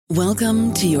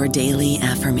Welcome to your daily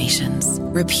affirmations.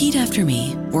 Repeat after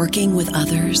me. Working with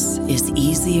others is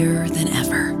easier than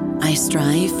ever. I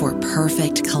strive for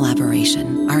perfect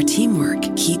collaboration. Our teamwork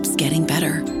keeps getting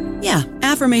better. Yeah,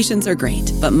 affirmations are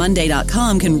great, but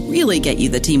Monday.com can really get you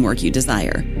the teamwork you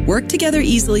desire. Work together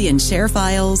easily and share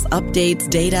files, updates,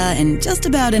 data, and just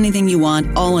about anything you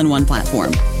want all in one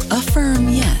platform. Affirm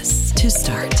yes to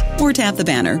start, or tap the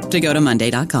banner to go to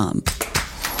Monday.com.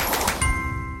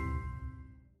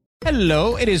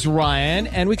 Hello, it is Ryan,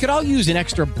 and we could all use an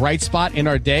extra bright spot in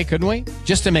our day, couldn't we?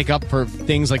 Just to make up for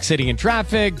things like sitting in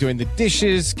traffic, doing the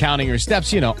dishes, counting your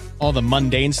steps, all the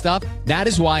mundane stuff. That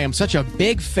is why I'm such a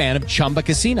big fan of Chumba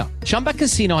Casino. Chumba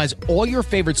Casino has all your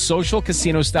favorite social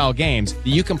casino-style games that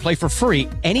you can play for free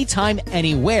anytime,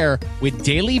 anywhere with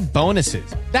daily bonuses.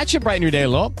 That should brighten your day a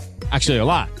little. Actually, a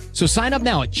lot. So sign up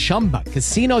now at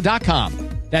ChumbaCasino.com.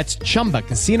 That's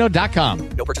ChumbaCasino.com.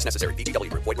 No purchase necessary. VGW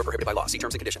Group. Void where prohibited by law. See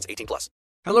terms and conditions. 18+.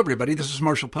 Hello, everybody. This is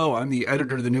Marshall Poe. I'm the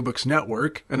editor of the New Books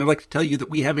Network, and I'd like to tell you that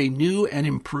we have a new and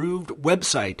improved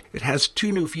website. It has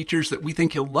two new features that we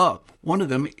think you'll love. One of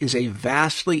them is a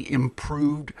vastly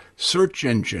improved search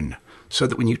engine, so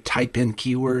that when you type in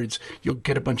keywords, you'll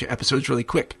get a bunch of episodes really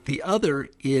quick. The other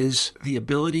is the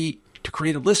ability to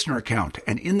create a listener account.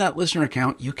 And in that listener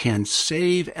account, you can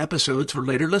save episodes for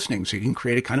later listening. So you can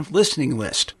create a kind of listening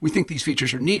list. We think these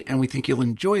features are neat and we think you'll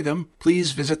enjoy them.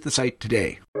 Please visit the site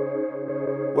today.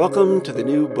 Welcome to the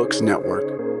New Books Network.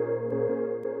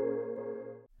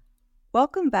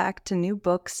 Welcome back to New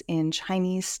Books in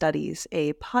Chinese Studies,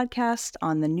 a podcast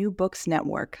on the New Books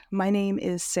Network. My name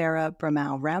is Sarah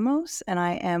Bramau Ramos, and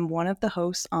I am one of the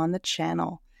hosts on the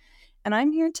channel. And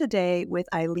I'm here today with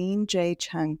Eileen J.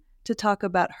 Cheng to talk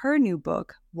about her new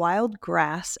book, Wild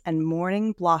Grass and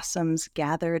Morning Blossoms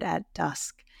Gathered at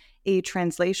Dusk, a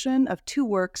translation of two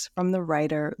works from the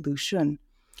writer Lu Xun.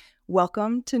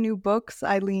 Welcome to New Books,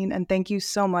 Eileen, and thank you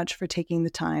so much for taking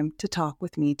the time to talk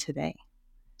with me today.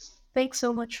 Thanks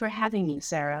so much for having me,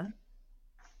 Sarah.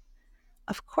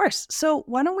 Of course. So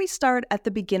why don't we start at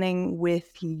the beginning with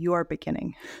your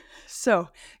beginning? So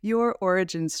your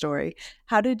origin story.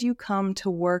 How did you come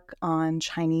to work on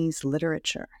Chinese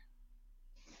literature?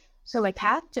 So my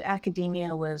path to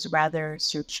academia was rather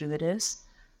circuitous.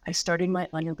 I started my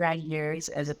undergrad years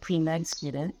as a pre-med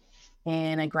student,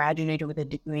 and I graduated with a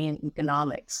degree in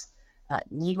economics.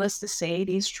 Needless to say,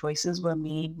 these choices were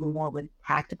made more with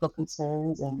practical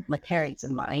concerns and mechanics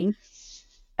in mind.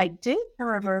 I did,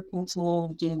 however, continue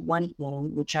to do one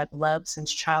thing which I've loved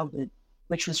since childhood,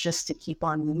 which was just to keep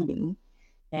on reading.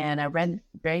 And I read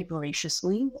very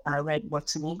voraciously. I read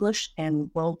works in English and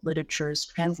world literatures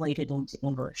translated into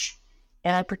English.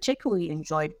 And I particularly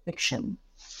enjoyed fiction.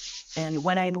 And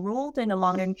when I enrolled in a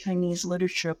modern Chinese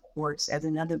literature course as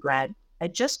an undergrad, I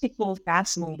just became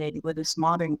fascinated with this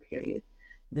modern period,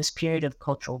 this period of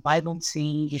cultural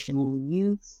vibrancy, visionary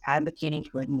youth, advocating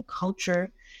for a new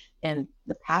culture, and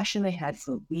the passion they had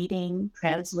for reading,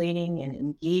 translating, and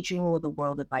engaging with the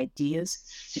world of ideas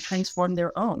to transform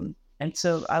their own. And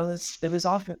so it was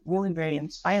often really very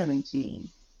inspiring to me.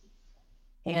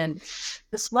 And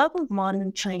this love of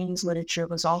modern Chinese literature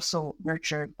was also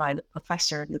nurtured by the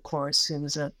professor in the course, who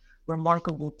was a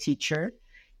remarkable teacher.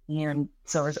 And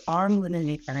so I was armed with an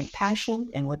inherent passion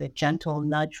and with a gentle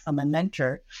nudge from a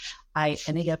mentor, I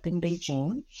ended up in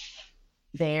Beijing.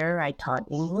 There, I taught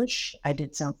English. I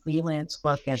did some freelance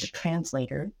work as a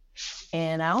translator.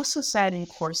 And I also sat in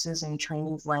courses in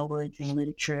Chinese language and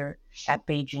literature at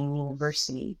Beijing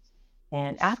University.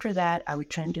 And after that, I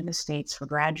returned to the States for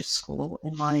graduate school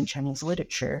in modern Chinese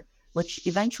literature, which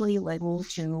eventually led me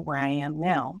to where I am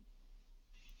now.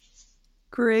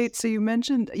 Great. So you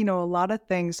mentioned, a lot of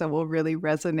things that will really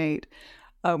resonate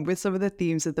with some of the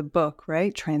themes of the book,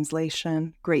 right?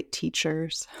 Translation, great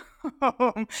teachers.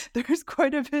 There's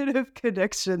quite a bit of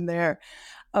connection there.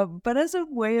 But as a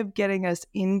way of getting us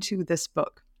into this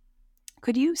book,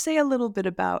 could you say a little bit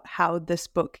about how this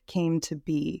book came to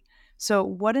be? So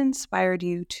what inspired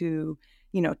you to,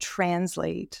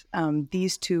 translate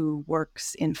these two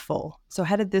works in full? So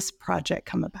how did this project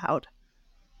come about?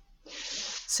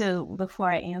 So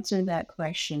before I answer that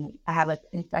question, I have a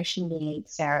confession to make,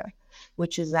 Sarah,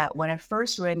 which is that when I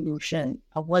first read Lu Xun,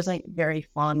 I wasn't very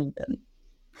fond of them.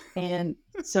 And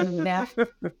so now,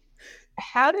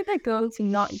 how did I go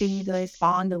from not being very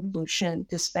fond of Lu Xun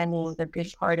to spending the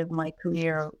good part of my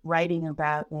career writing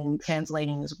about and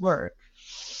translating his work?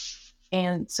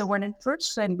 And so when I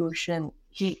first read Lu Xun,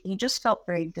 he just felt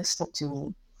very distant to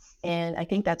me. And I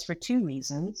think that's for two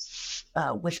reasons.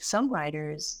 With some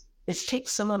writers, it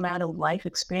takes some amount of life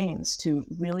experience to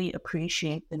really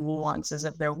appreciate the nuances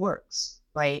of their works.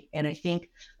 right? And I think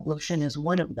Lushan is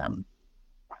one of them.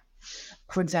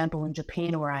 For example, in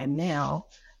Japan, where I am now,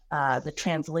 the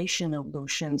translation of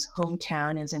Lushan's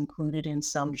hometown is included in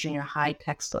some junior high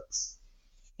textbooks.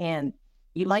 And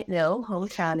you might know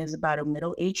hometown is about a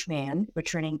middle-aged man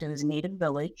returning to his native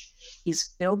village.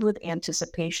 He's filled with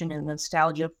anticipation and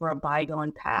nostalgia for a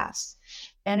bygone past.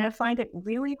 And I find it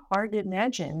really hard to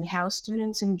imagine how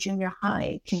students in junior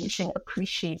high can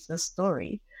appreciate this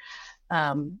story.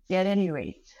 At any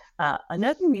rate,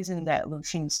 another reason that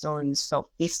Lushan's stories felt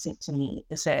distant to me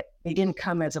is that they didn't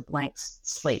come as a blank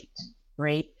slate,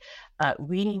 right?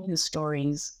 Reading his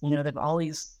stories, they've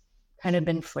always kind of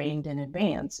been framed in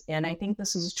advance. And I think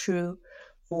this is true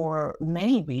for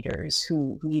many readers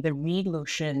who either read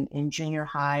Lushan in junior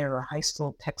high or a high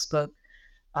school textbook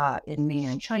in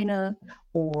mainland China,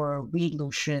 or read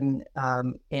Lushan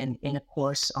in a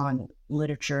course on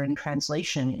literature and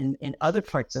translation in other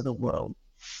parts of the world.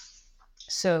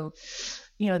 So,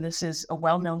 this is a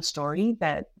well-known story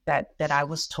that I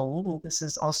was told. This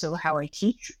is also how I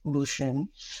teach Lushan,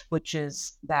 which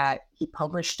is that he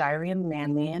published Diary of a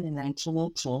Madman in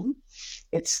 1918.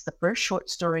 It's the first short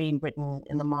story written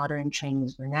in the modern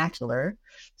Chinese vernacular.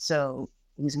 So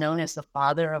he's known as the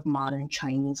father of modern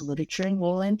Chinese literature in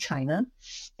mainland China,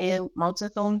 and Mao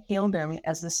Zedong hailed him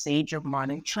as the sage of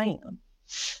modern China.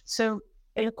 So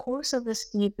in the course of this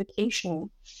deification,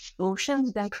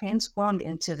 Lushan's then transformed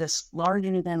into this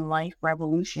larger-than-life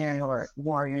revolutionary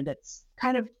warrior that's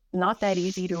kind of not that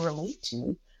easy to relate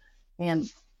to. And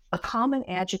a common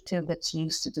adjective that's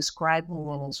used to describe him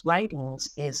in his writings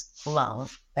is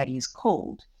love, that he's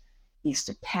cold. He's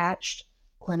detached,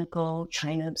 clinical,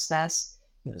 China-obsessed.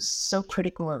 He was so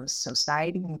critical of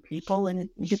society and people, and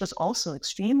he was also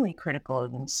extremely critical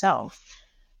of himself.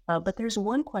 But there's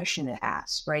one question to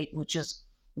ask, right? Which is,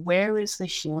 where is the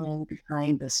human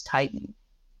behind this titan?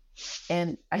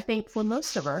 And I think for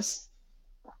most of us,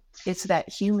 it's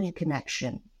that human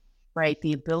connection, right?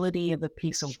 The ability of a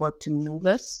piece of work to move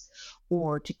us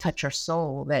or to touch our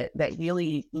soul that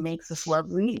really makes us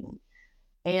love reading.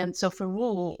 And so for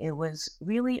me, it was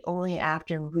really only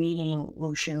after reading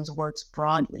Lushan's works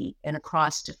broadly and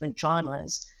across different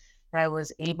genres that I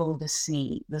was able to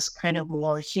see this kind of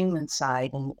more human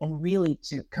side and really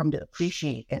to come to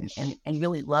appreciate and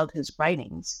really love his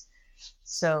writings.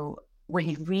 So when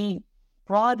you read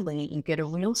broadly, you get a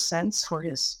real sense for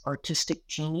his artistic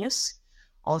genius,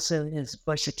 also his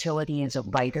versatility as a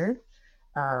writer.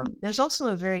 There's also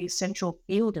a very central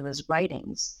field of his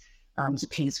writings. He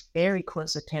pays very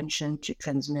close attention to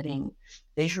transmitting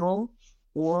visual,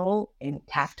 oral, and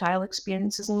tactile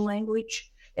experiences in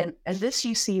language. And this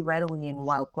you see readily in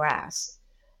Wild Grass.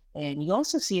 And you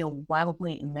also see a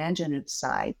wildly imaginative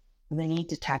side, the need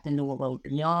to tap into a world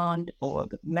beyond, or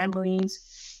the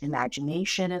memories,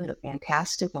 imagination, and the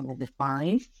fantastic and the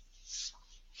divine.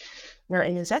 Now,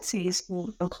 in his essays, he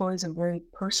employs a very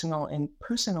personal and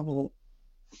personable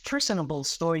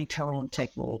storytelling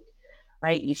technique,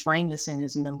 right? You find this in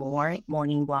his memoir,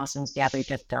 Morning Blossoms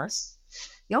Gathered at Dusk.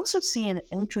 You also see an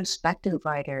introspective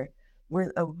writer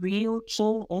with a real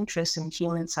keen interest in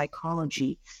human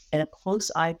psychology and a close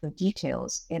eye for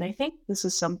details. And I think this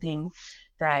is something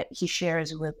that he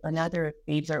shares with another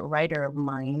favorite writer of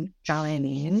mine, Zhang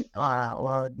Lin,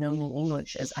 or known in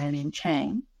English as Aileen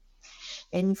Chang.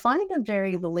 And you find a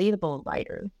very relatable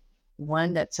writer,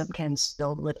 one that's sometimes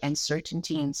filled with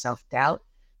uncertainty and self-doubt,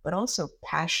 but also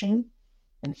passion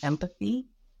and empathy,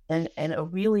 and a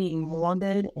really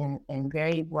morbid and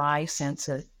very wry sense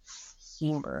of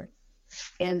humor.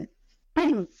 And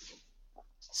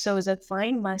so as I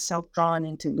find myself drawn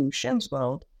into Lushan's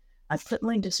world, I put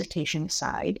my dissertation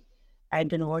aside. I'd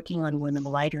been working on women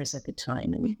writers at the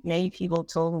time, and many people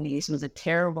told me this was a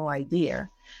terrible idea,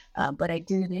 but I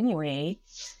did it anyway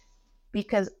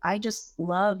because I just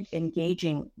loved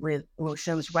engaging with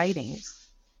Lushan's writings.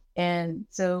 And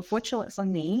so fortunately for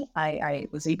me, I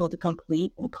was able to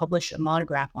complete and publish a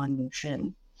monograph on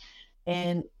Lushan.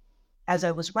 And as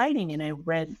I was writing and I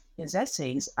read his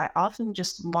essays, I often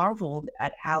just marveled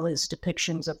at how his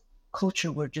depictions of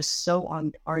culture were just so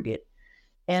on target.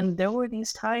 And there were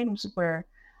these times where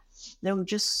they were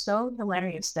just so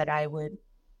hilarious that I would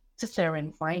sit there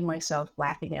and find myself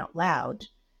laughing out loud.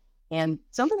 And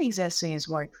some of these essays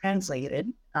weren't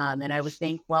translated. And I would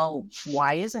think, well,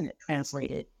 why isn't it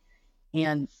translated?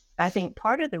 And I think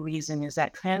part of the reason is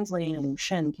that translating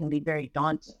Lushan can be very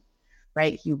daunting,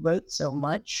 right? He wrote so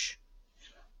much.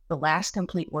 The last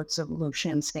complete works of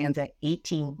Lushan stands at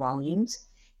 18 volumes,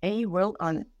 and he wrote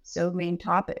on so many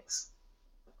topics.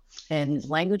 And his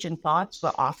language and thoughts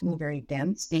were often very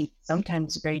dense,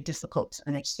 sometimes very difficult to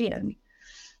understand.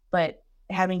 But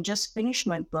having just finished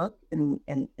my book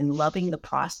and loving the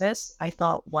process, I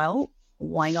thought, well,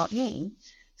 why not me?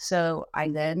 So I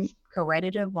then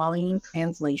co-edited a volume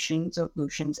translations of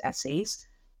Lucian's essays,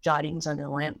 Jottings on the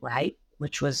Lamplight,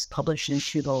 which was published in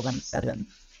 2007.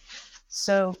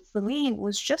 So for me, it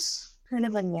was just kind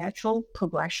of a natural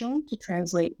progression to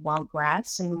translate Wild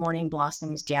Grass and Morning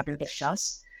Blossoms Gathered at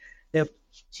Dusk. They're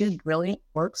two brilliant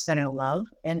works that I love,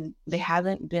 and they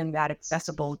haven't been that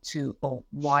accessible to a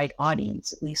wide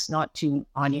audience, at least not to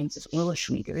audiences of English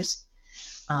readers.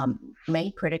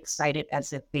 Many critics cite it as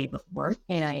their favorite work,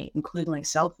 and I include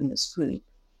myself in this group.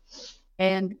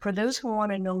 And for those who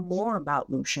want to know more about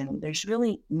Lucian, there's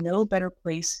really no better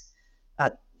place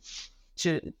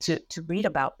to read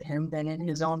about him than in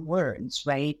his own words,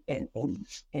 right? In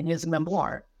his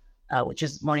memoir, which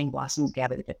is Morning Blossoms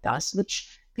Gathered at Dusk,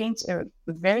 which paints a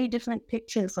very different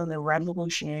picture from the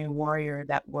revolutionary warrior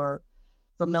that we're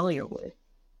familiar with,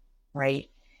 right?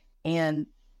 And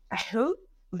I hope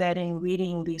that in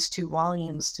reading these two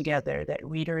volumes together, that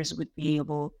readers would be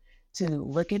able to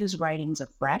look at his writings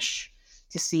afresh,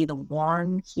 to see the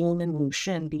warm human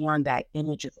Lucian beyond that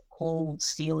image of a cold,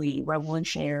 steely,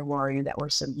 revolutionary warrior that we're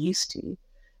so used to,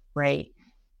 right?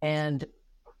 And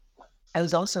I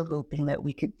was also hoping that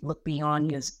we could look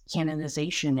beyond his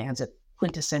canonization as a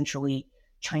quintessentially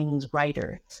Chinese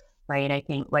writer, right? I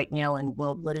think right now in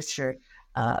world literature,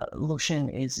 Lucian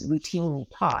is routinely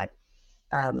taught.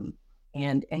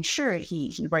 And sure,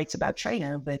 he writes about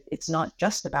China, but it's not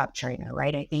just about China,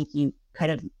 right? I think you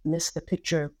kind of miss the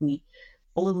picture if we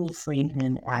only frame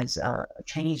him as a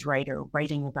Chinese writer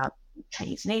writing about the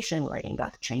Chinese nation, writing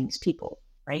about the Chinese people,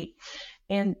 right?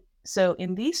 And so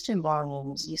in these two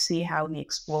volumes, you see how he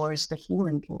explores the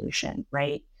human condition,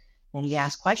 right? And he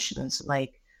asks questions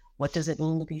like, what does it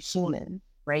mean to be human,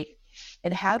 right?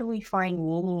 And how do we find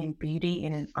meaning and beauty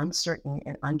in an uncertain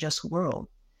and unjust world?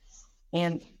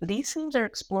 And these themes are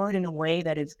explored in a way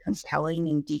that is compelling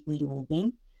and deeply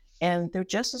moving, and they're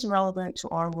just as relevant to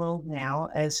our world now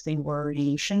as they were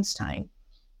in Lucian's time.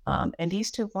 And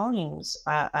these two volumes,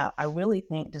 I really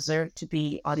think, deserve to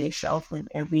be on the shelf of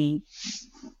every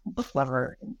book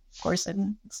lover. Of course,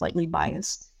 I'm slightly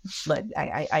biased, but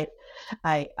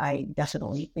I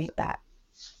definitely think that.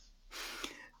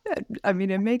 I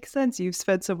mean, it makes sense. You've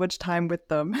spent so much time with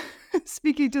them.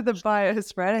 Speaking to the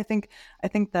bias, right? I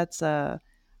think that's a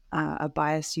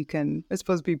bias you can, I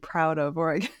suppose, be proud of,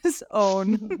 or I guess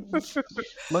own.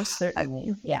 Most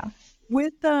certainly, yeah.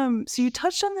 With so you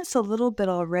touched on this a little bit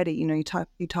already. You know, you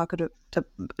talk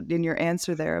in your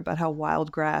answer there about how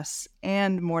Wild Grass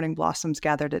and Morning Blossoms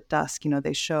Gathered at Dusk. You know,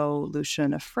 they show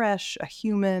Lucian afresh, a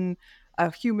human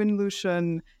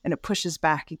Lucian, and it pushes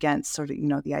back against sort of, you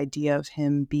know, the idea of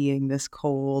him being this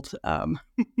cold,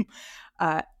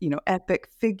 epic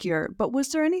figure. But was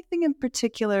there anything in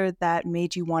particular that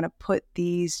made you want to put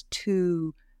these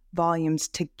two volumes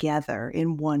together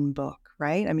in one book?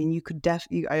 Right? I mean, you could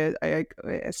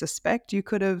I suspect you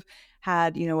could have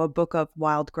had, you know, a book of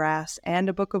Wild Grass and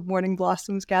a book of Morning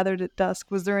Blossoms Gathered at Dusk.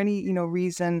 Was there any, you know,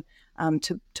 reason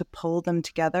to pull them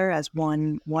together as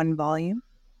one volume?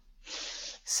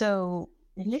 So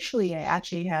initially, I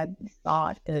actually had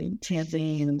thought of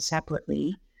translating them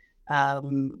separately,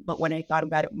 but when I thought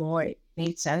about it more, it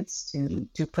made sense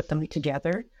to put them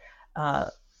together.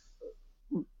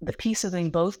 The pieces in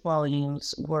both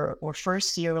volumes were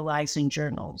first serialized in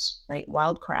journals, right?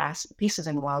 Pieces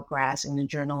in Wild Grass in the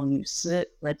journal New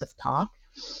Sit, Read the Talk,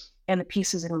 and the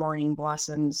pieces in Morning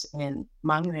Blossoms and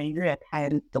Manga and Drip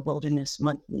had the Wilderness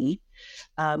Monthly.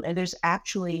 And there's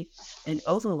actually an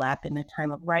overlap in the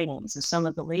time of writing. So some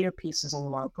of the later pieces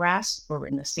in Wild Grass were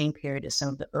in the same period as some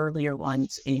of the earlier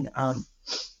ones in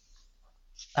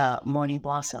Morning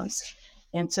Blossoms.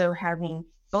 And so having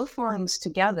both volumes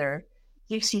together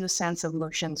gives you a sense of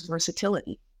Lucian's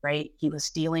versatility, right? He was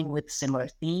dealing with similar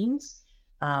themes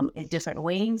in different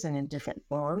ways and in different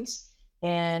forms.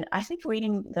 And I think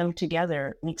reading them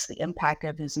together makes the impact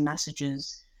of his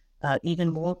messages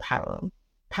even more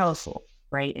powerful,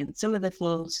 right? And some of the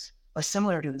themes are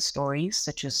similar to the stories,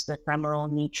 such as the ephemeral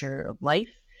nature of life,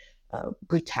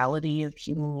 brutality of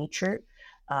human nature.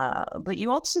 But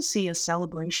you also see a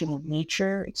celebration of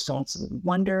nature, its sense of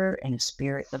wonder, and a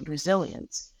spirit of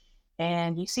resilience.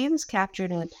 And you see this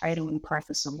captured in the title and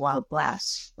preface of Wild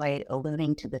Grass, right?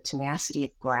 Alluding to the tenacity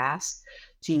of grass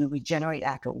to regenerate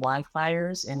after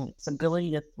wildfires and its ability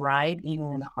to thrive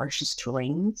even in the harshest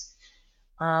terrains.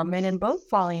 And in both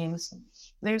volumes,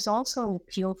 there's also an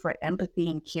appeal for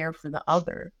empathy and care for the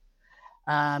other.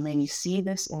 And you see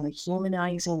this in the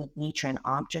humanizing of nature and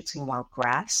objects in Wild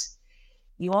Grass.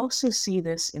 you also see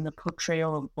this in the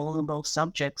portrayal of vulnerable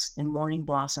subjects in Morning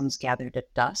Blossoms Gathered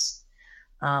at Dusk.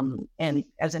 And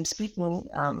as I'm speaking,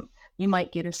 you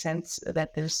might get a sense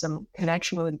that there's some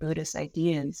connection with Buddhist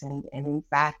ideas. And in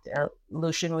fact,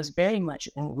 Lucian was very much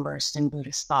immersed in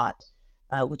Buddhist thought,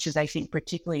 which is, I think,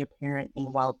 particularly apparent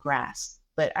in Wild Grass.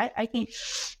 But I think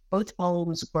both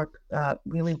poems work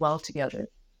really well together.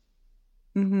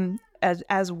 Mm-hmm.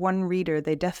 As one reader,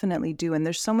 they definitely do. And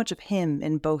there's so much of him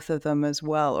in both of them as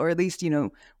well, or at least,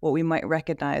 what we might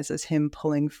recognize as him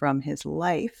pulling from his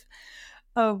life.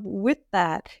 With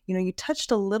that, you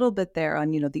touched a little bit there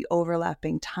on, the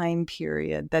overlapping time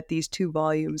period that these two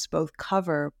volumes both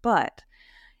cover, but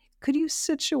could you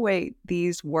situate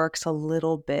these works a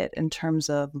little bit in terms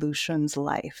of Lucian's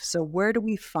life? So where do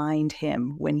we find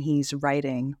him when he's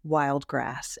writing Wild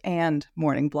Grass and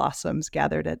Morning Blossoms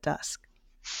Gathered at Dusk?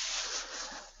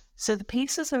 So the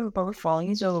pieces of both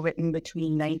volumes were written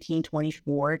between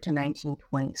 1924 to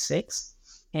 1926.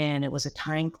 And it was a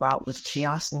time fraught with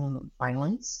chaos and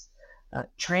violence.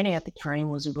 China at the time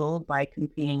was ruled by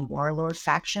competing warlord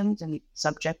factions and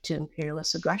subject to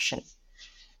imperialist aggression.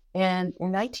 And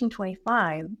in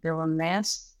 1925, there were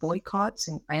mass boycotts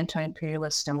and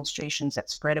anti-imperialist demonstrations that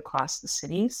spread across the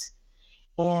cities.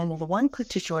 And the one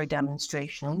particular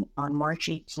demonstration on March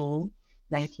 18,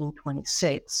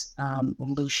 1926,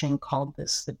 Lucian called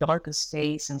this the darkest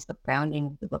day since the founding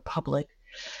of the Republic.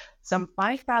 Some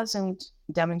 5,000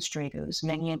 demonstrators,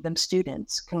 many of them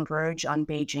students, converged on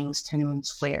Beijing's Tiananmen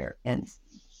Square, and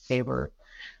they were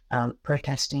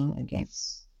protesting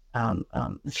against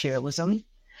imperialism.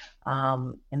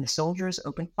 And the soldiers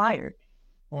opened fire.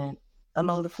 And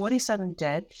among the 47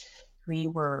 dead, 3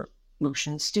 were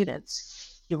Lucian's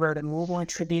students. He wrote a movable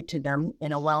tribute to them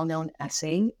in a well-known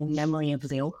essay in memory of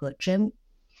Liu Hejin.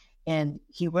 And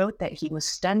he wrote that he was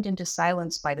stunned into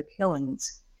silence by the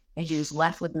killings, and he was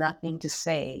left with nothing to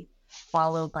say,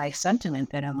 followed by a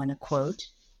sentiment that I'm going to quote.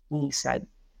 And he said,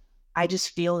 "I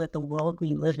just feel that the world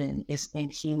we live in is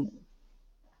inhuman."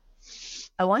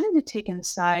 I wanted to take an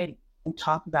aside and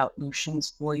talk about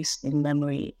Lucian's voice in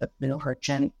memory of Liu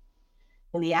Hejin.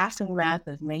 In the aftermath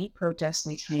of many protests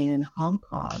in China and Hong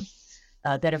Kong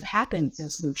that have happened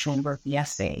since Lucian wrote the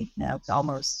essay, now it's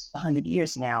almost 100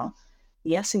 years now,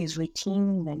 the essay is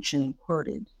routinely mentioned and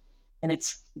quoted. And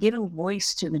it's given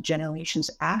voice to the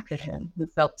generations after him who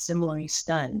felt similarly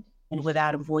stunned and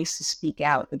without a voice to speak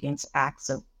out against acts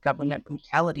of government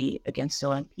brutality against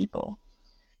their own people.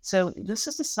 So this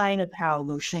is a sign of how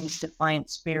Lucian's defiant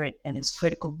spirit and his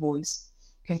critical voice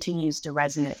continues to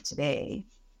resonate today,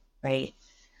 right?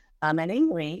 At any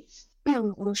rate,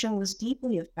 Lucian was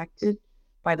deeply affected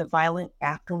by the violent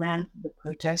aftermath of the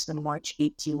protest on March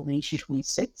 18,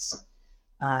 1926.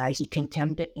 He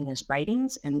condemned it in his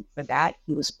writings, and for that,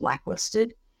 he was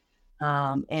blacklisted.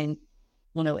 And,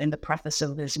 in the preface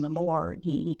of his memoir,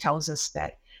 he tells us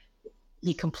that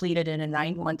he completed in a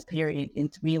 9-month period in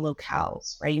 3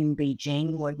 locales, right? In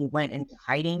Beijing, where he went into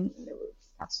hiding,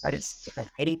 outside his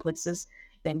different hiding places.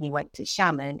 Then he went to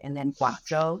Xiamen and then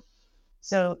Guangzhou.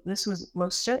 So this was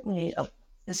most certainly a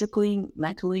physically,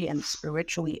 mentally, and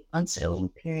spiritually unsettling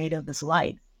period of his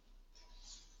life.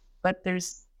 But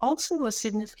there's also a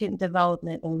significant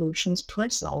development in Lucian's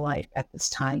personal life at this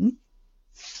time.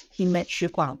 He met Xu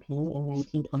Guangping in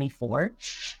 1924.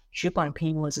 Xu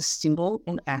Guangping was a student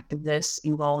and activist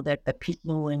involved at the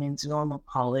Peking Women's Normal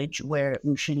College, where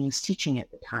Lucian was teaching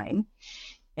at the time.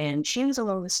 And she was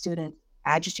among the students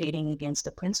agitating against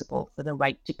the principle for the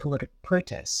right to political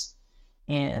protest.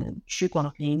 And Xu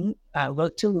Guangping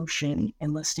wrote to Lucian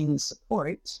enlisting his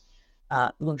support.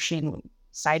 Lucian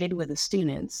sided with the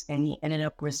students, and he ended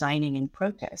up resigning in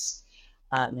protest.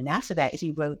 And after that,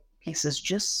 he wrote pieces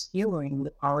just skewering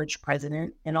the college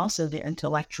president and also the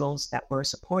intellectuals that were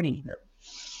supporting him.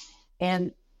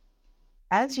 And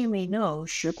as you may know,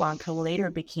 Xu Guangping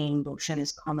later became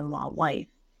Lucian's common-law wife.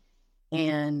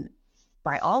 And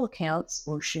by all accounts,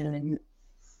 Lucian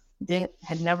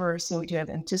had never seemed to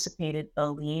have anticipated a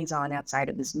liaison outside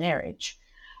of his marriage.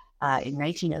 In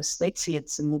 1906, he had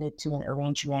submitted to an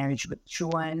arranged marriage with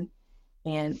Chuan.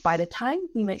 And by the time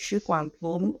he met Xu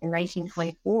Guangping in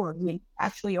 1924, he had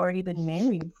actually already been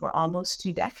married for almost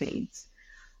 2 decades.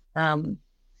 But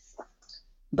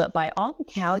by all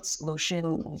accounts,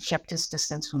 Lucian kept his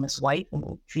distance from his wife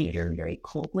and treated her very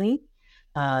coldly.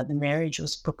 The marriage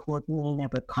was purportedly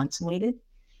never consummated.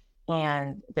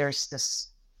 And there's this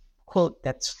quote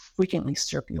that's frequently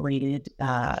circulated.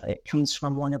 It comes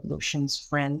from one of Lucian's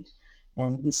friends,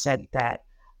 and he said that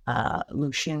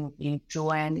Lucian viewed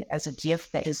Joanne as a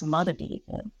gift that his mother gave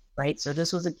him, right? So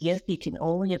this was a gift he can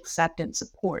only accept and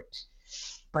support.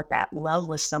 but that love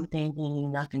was something he knew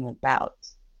nothing about,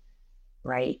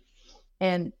 right?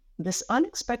 And this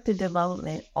unexpected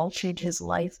development altered his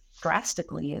life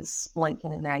drastically, as one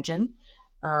can imagine.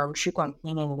 Xu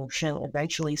Guangping and Lu Shen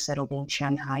eventually settled in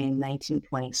Shanghai in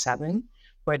 1927,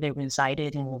 where they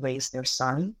resided and raised their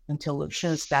son until Lu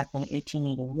Shen's death in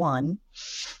 1881.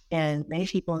 And many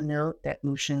people note that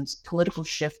Lu Shen's political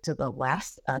shift to the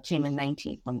left came in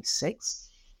 1926.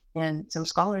 And some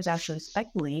scholars actually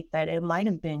speculate that it might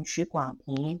have been Xu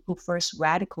Guangping who first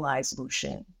radicalized Lu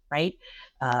Shen, right?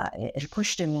 It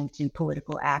pushed him into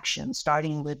political action,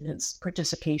 starting with his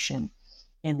participation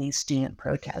in these student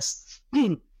protests.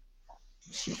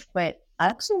 But I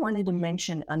also wanted to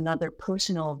mention another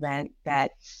personal event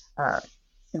that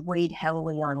weighed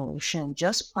heavily on Lu Shen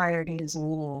just prior to his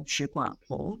meeting with Xu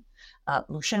Guangping.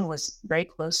 Lu Shen was very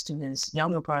close to his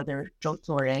younger brother, Zhou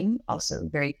Zuoren, also a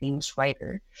very famous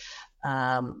writer.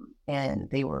 And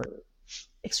they were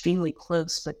extremely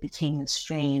close, but became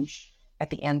estranged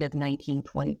at the end of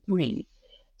 1923.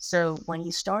 So when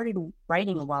he started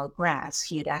writing Wild Grass,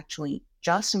 he had actually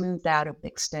just moved out of the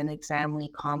extended family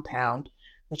compound,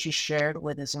 which he shared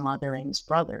with his mother and his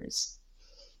brothers.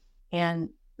 And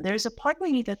there's a part of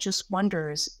me that just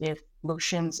wonders if Lu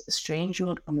Shen's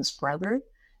estrangement from his brother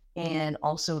and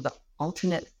also the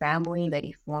alternate family that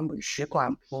he formed with Xu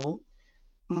Guangping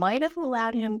might have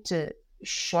allowed him to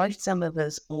shed some of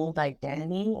his old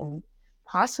identity and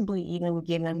possibly even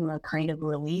given him a kind of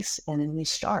release and a new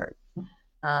start.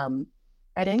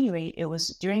 At any rate, it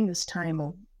was during this time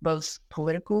of both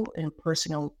political and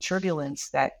personal turbulence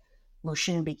that Lu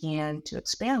Shen began to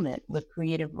experiment with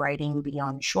creative writing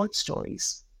beyond short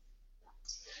stories.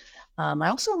 I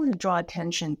also want to draw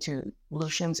attention to Lu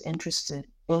Shen's interest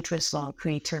on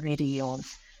creativity, on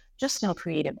just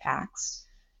creative acts.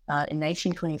 In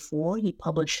 1924, he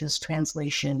published his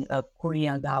translation of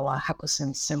Kuriyagawa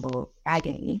Hakusen's Symbol of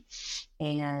Agony.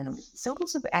 And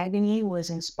Symbols of Agony was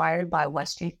inspired by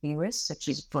Western theorists such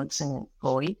as Bunsen and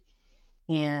Freud.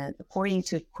 And according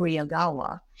to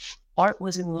Kuriyagawa, art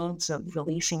was a means of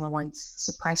releasing one's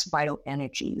suppressed vital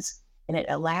energies, and it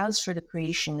allows for the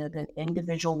creation of an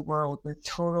individual world with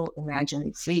total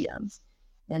imaginative freedom.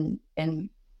 And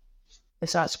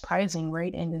it's not surprising,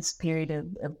 right? In this period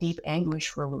of deep anguish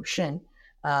for Lu Shen,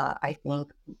 I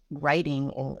think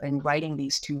writing and writing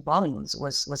these two volumes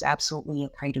was absolutely a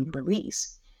kind of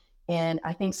release. And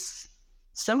I think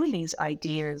some of these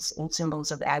ideas and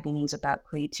Symbols of Agonies about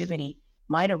creativity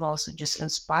might have also just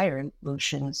inspired Lu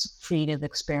Shen's creative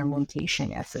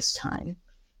experimentation at this time,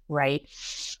 right?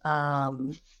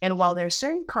 And while there are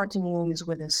certain continuities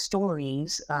with his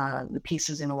stories, the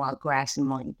pieces in Wild Grass and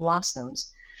Morning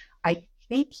Blossoms, I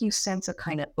think you sense a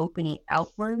kind of opening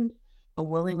outward, a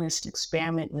willingness to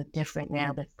experiment with different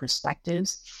narrative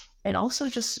perspectives, and also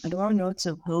just more notes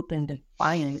of hope and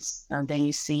defiance than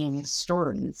you see in his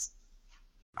stories.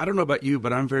 I don't know about you,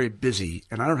 but I'm very busy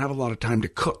and I don't have a lot of time to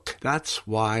cook. That's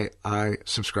why I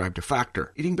subscribe to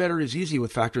Factor. Eating better is easy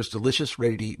with Factor's delicious,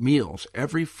 ready-to-eat meals.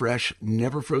 Every fresh,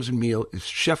 never frozen meal is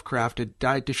chef-crafted,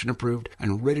 dietitian approved,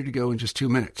 and ready to go in just 2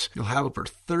 minutes. You'll have over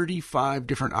 35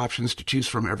 different options to choose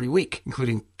from every week,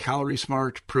 including Calorie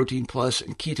Smart, Protein Plus,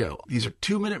 and Keto. These are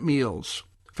 2-minute meals.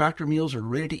 Factor meals are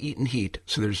ready to eat and heat,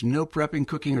 so there's no prepping,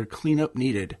 cooking, or cleanup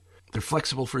needed. They're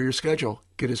flexible for your schedule.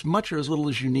 Get as much or as little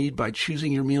as you need by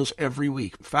choosing your meals every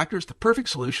week. Factor is the perfect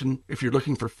solution if you're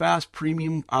looking for fast,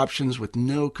 premium options with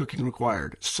no cooking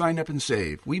required. Sign up and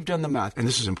save. We've done the math, and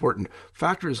this is important.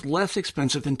 Factor is less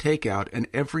expensive than takeout, and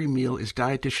every meal is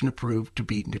dietitian approved to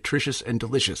be nutritious and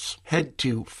delicious. Head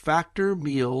to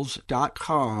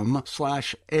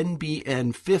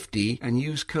factormeals.com/NBN50 and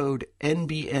use code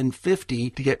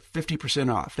NBN50 to get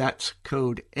 50% off. That's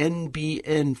code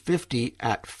NBN50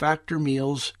 at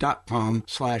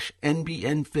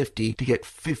factormeals.com/NBN50 to get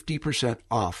 50%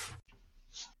 off.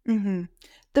 Mm-hmm.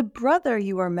 The brother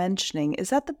you are mentioning,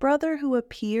 is that the brother who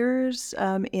appears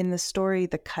in the story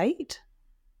The Kite?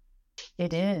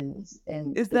 It is.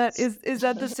 And is that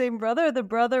the same brother? The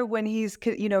brother when he's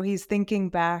thinking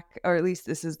back, or at least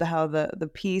this is how the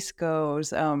piece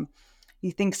goes.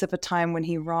 He thinks of a time when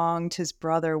he wronged his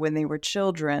brother when they were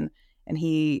children, and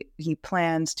he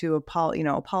plans to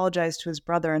apologize to his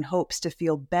brother and hopes to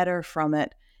feel better from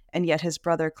it, and yet his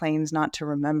brother claims not to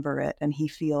remember it, and he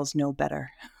feels no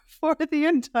better for the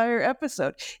entire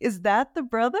episode. Is that the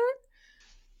brother?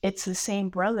 It's the same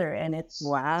brother, and it's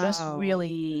just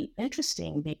really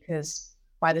interesting because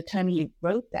by the time he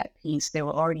wrote that piece, they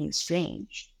were already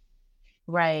estranged,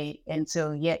 right? And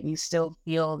so yet you still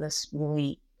feel this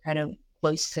really kind of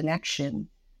close connection.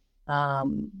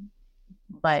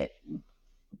 But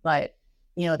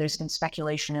there's been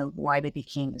speculation of why they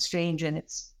became estranged, and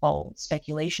it's all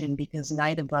speculation because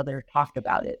neither brother talked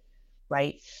about it,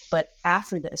 right? But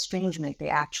after the estrangement, they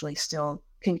actually still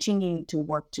continued to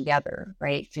work together,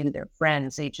 right? Through their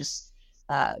friends, they just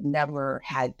never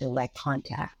had direct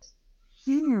contact.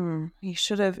 He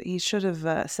should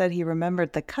have said he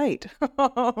remembered the kite.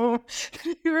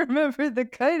 He remembered the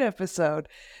kite episode.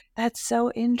 That's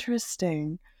so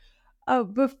interesting.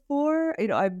 Before,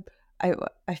 I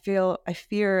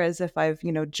fear as if I've,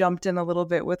 jumped in a little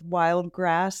bit with wild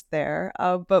grass there.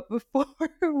 But before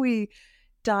we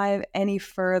dive any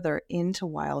further into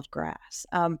wild grass,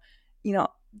 you know,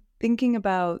 thinking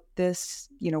about this,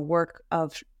 work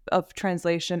of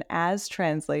translation as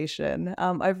translation,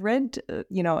 I've read,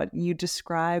 you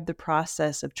describe the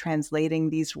process of translating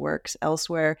these works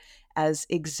elsewhere as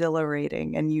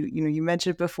exhilarating, and you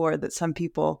mentioned before that some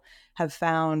people have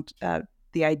found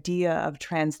the idea of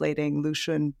translating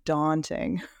Lucian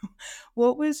daunting.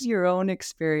 What was your own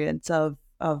experience of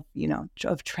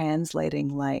translating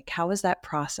like? How was that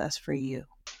process for you?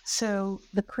 So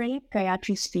the critic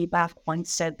Gayatri Spivak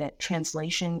once said that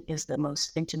translation is the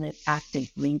most intimate act of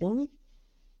reading,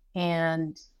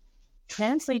 and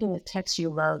translating a text you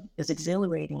love is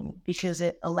exhilarating because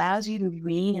it allows you to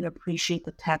read and appreciate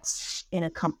the text in a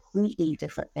completely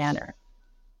different manner,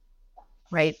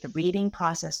 right? The reading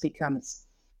process becomes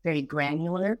very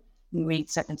granular. You read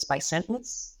sentence by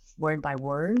sentence, word by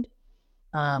word.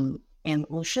 And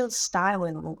Lucian's style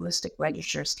and linguistic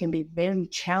registers can be very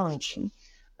challenging.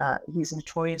 He's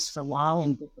notorious for long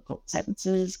and difficult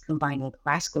sentences, combining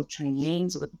classical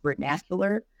Chinese with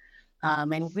vernacular.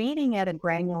 And reading at a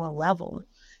granular level,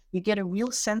 you get a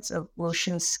real sense of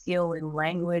Lucian's skill in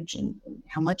language and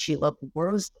how much he loved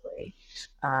words play.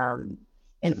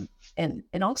 And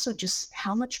also just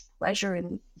how much pleasure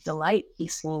and delight he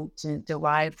seemed to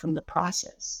derive from the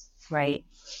process, right?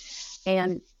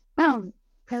 And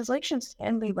translations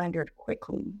can be rendered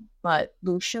quickly, but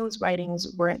Lucian's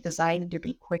writings weren't designed to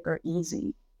be quick or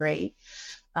easy, right?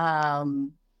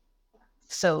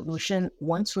 So Lucian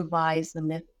once revised the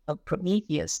myth of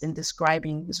Prometheus in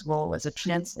describing his role as a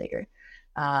translator,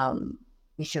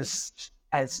 because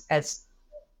as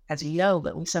you know,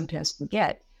 but we sometimes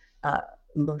forget,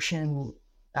 Lucian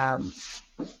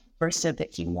first said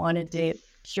that he wanted to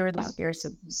cure the spirits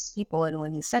of his people, and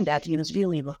when he said that, he was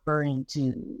really referring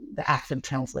to the act of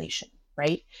translation,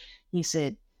 right? He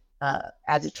said,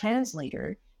 as a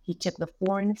translator, he took the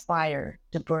foreign fire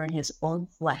to burn his own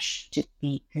flesh to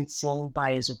be consumed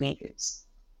by his readers.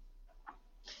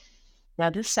 Now,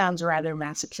 this sounds rather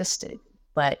masochistic,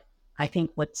 but I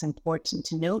think what's important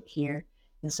to note here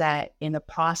is that in the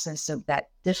process of that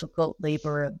difficult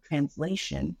labor of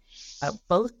translation,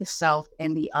 both the self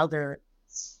and the other's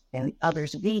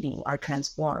reading are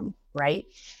transformed, right?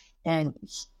 And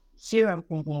here I'm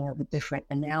thinking of a different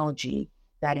analogy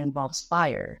that involves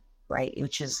fire, right?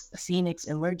 Which is a phoenix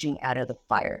emerging out of the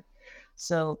fire.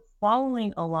 So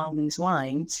following along these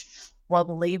lines, while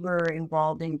the labor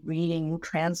involved in reading,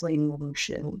 translating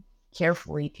Lucian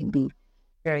carefully can be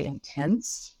very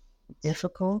intense,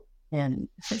 difficult, and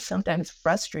sometimes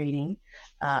frustrating,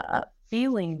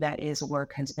 feeling that his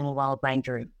work has been well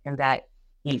rendered and that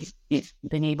he's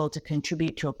been able to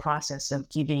contribute to a process of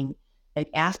giving an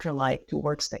afterlife to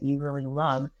works that you really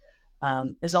love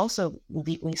is also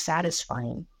deeply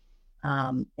satisfying.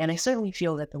 And I certainly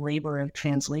feel that the labor of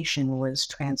translation was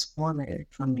transformative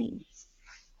for me.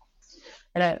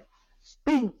 And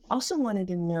I also wanted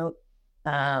to note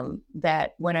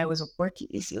that when I was working,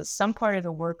 some part of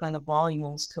the work on the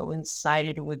volumes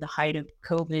coincided with the height of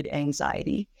COVID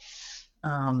anxiety.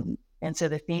 And so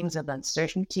the themes of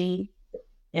uncertainty,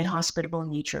 inhospitable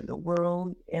nature of the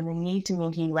world, and the need to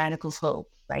maintain radical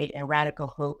hope, right? And radical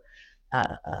hope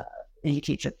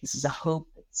indicates that this is a hope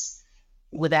that's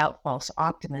without false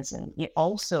optimism. It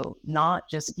also not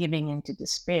just giving into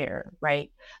despair, right?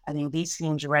 I think these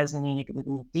themes resonated with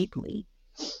me deeply.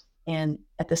 And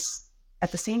at the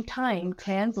same time,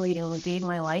 translating gave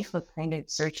my life a kind of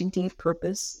certainty of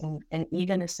purpose and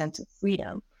even a sense of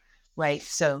freedom, right?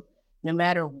 So no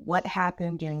matter what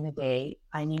happened during the day,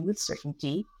 I knew with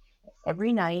certainty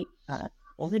every night,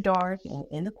 in the dark and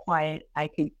in the quiet, I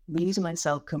could lose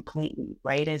myself completely,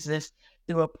 right? As if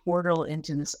through a portal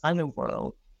into this other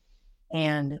world.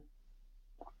 And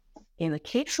in the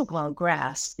Cape Wild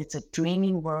Grass, it's a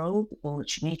dreaming world in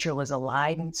which nature was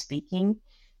alive and speaking,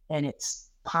 and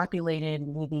it's populated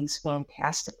with these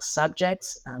fantastic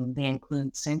subjects. They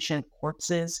include sentient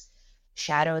corpses,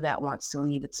 shadow that wants to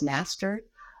leave its master,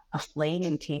 a flame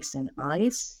encased in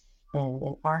ice, and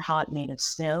an arhat made of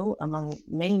snow, among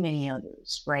many, many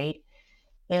others, right?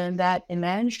 And that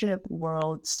imaginative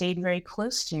world stayed very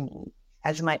close to me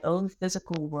as my own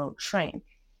physical world shrank.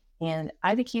 And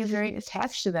I became very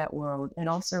attached to that world and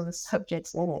also the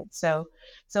subjects in it. So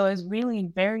I was really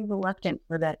very reluctant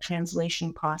for that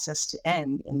translation process to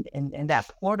end and that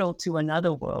portal to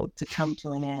another world to come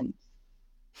to an end.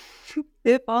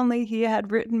 If only he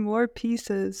had written more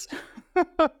pieces.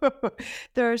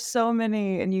 There are so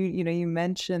many, and you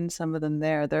mentioned some of them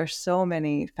there. There are so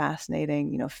many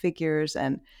fascinating, figures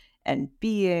and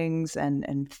beings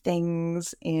and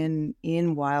things in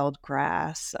Wild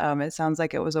Grass. It sounds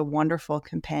like it was a wonderful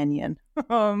companion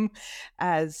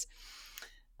as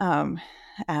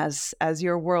as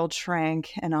your world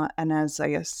shrank, and as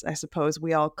I suppose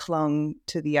we all clung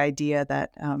to the idea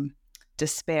that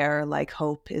despair, like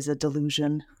hope, is a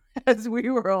delusion, as we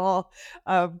were all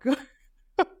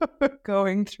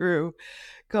going through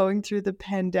the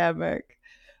pandemic.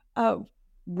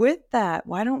 With that,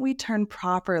 why don't we turn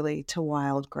properly to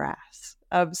Wild Grass?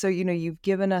 So you've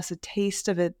given us a taste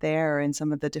of it there and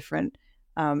some of the different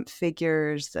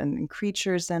figures and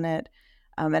creatures in it.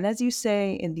 And as you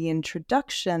say in the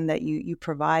introduction that you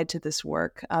provide to this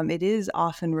work, it is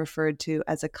often referred to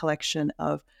as a collection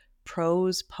of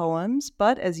prose poems,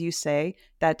 but as you say,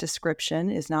 that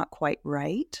description is not quite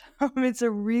right. It's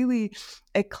a really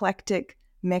eclectic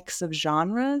mix of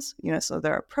genres, so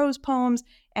there are prose poems,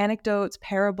 anecdotes,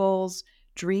 parables,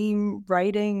 dream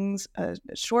writings, a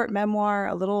short memoir,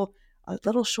 a little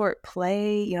short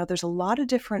play. There's a lot of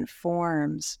different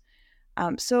forms.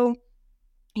 So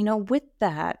with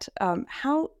that,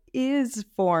 how is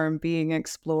form being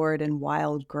explored in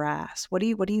Wild Grass? What do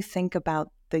you think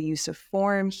about the use of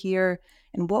form here,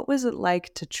 and what was it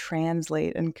like to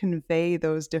translate and convey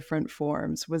those different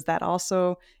forms? Was that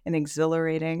also an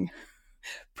exhilarating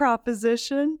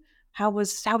proposition? How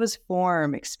was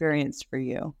form experienced for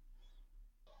you?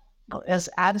 Well, it's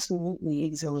absolutely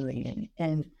exhilarating,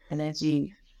 and as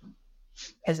you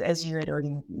had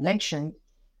already mentioned,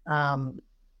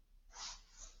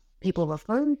 people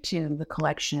refer to the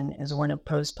collection as one of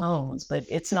prose poems, but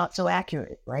it's not so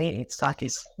accurate, right? It's got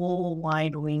this whole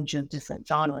wide range of different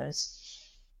genres.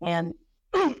 And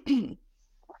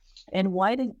and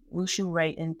why did Lucian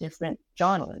write in different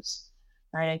genres?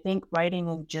 Right? I think writing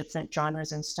in different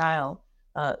genres and style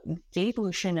gave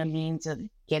Lucian a means of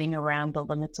getting around the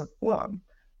limits of form,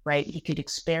 right? He could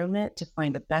experiment to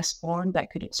find the best form that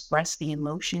could express the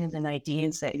emotions and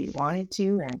ideas that he wanted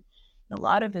to, and a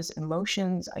lot of his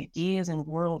emotions, ideas, and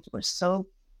worlds were so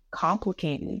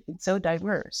complicated and so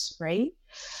diverse, right?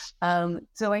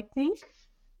 So I think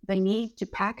the need to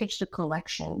package the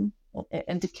collection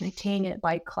and to contain it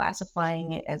by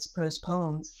classifying it as prose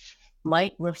poems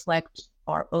might reflect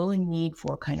our own need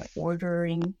for kind of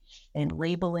ordering and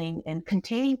labeling and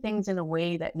containing things in a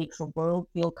way that makes the world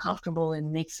feel comfortable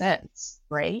and make sense,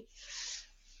 right?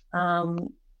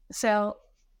 So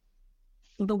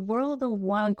the world of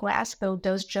Wild Grass, though,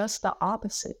 does just the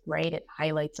opposite, right? It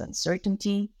highlights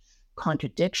uncertainty,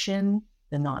 contradiction,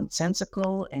 the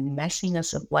nonsensical, and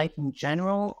messiness of life in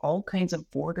general. All kinds of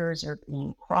borders are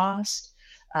being crossed.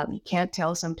 You can't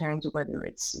tell sometimes whether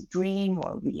it's a dream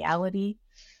or reality.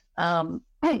 And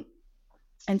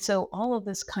so all of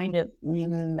this kind of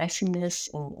messiness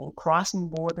and crossing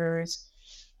borders,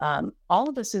 all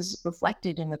of this is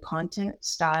reflected in the content,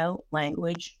 style,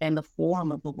 language, and the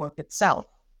form of the work itself,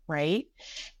 right?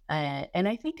 And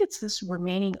I think it's this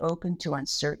remaining open to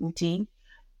uncertainty,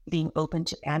 being open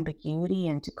to ambiguity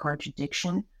and to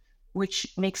contradiction, which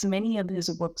makes many of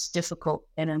his works difficult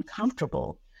and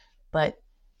uncomfortable. But,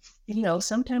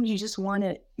 sometimes you just want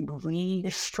to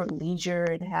read for leisure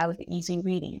and have easy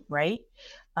reading, right?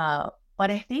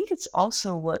 But I think it's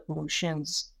also what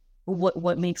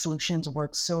makes Lucian's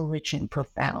work so rich and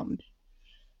profound.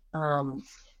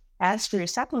 As for your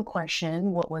second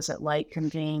question, what was it like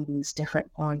conveying these different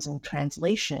forms in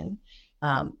translation?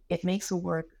 It makes the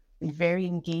work very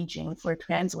engaging for a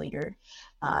translator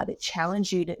that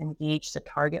challenge you to engage the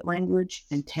target language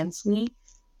intensely,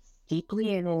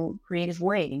 deeply, and in creative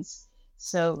ways.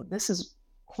 So this is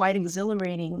quite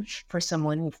exhilarating for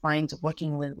someone who finds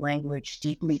working with language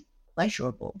deeply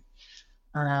pleasurable.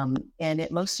 And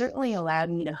it most certainly allowed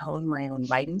me to hone my own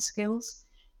writing skills.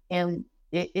 And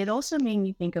it also made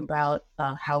me think about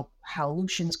how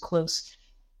Lucian's close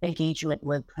engagement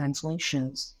with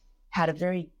translations had a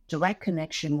very direct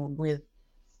connection with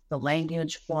the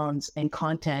language, forms, and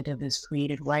content of his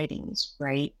created writings,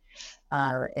 right?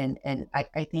 And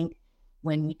I think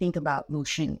when we think about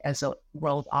Lucian as a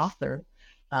world author,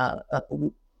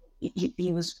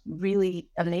 he was really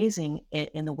amazing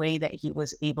in the way that he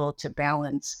was able to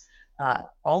balance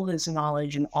all his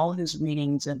knowledge and all his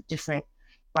readings of different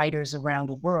writers around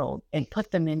the world and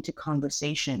put them into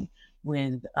conversation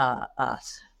with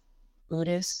us,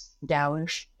 Buddhist,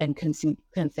 Taoist, and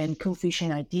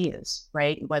Confucian ideas,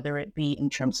 right? Whether it be in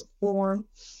terms of form,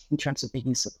 in terms of the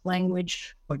use of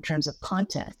language, or in terms of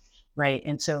content, right?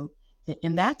 And so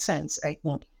in that sense, I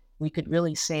think we could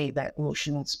really say that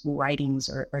Lucian's writings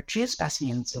are true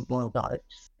specimens of world art.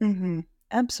 Mm-hmm.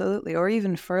 Absolutely. Or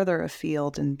even further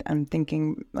afield. And I'm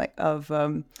thinking like of,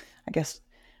 I guess,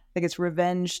 I think it's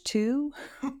Revenge 2,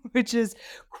 which is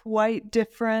quite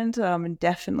different, and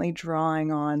definitely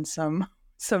drawing on some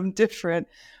different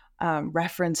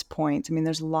reference points. I mean,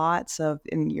 there's lots of,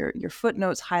 in your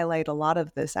footnotes highlight a lot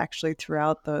of this actually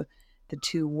throughout the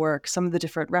two works, some of the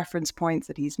different reference points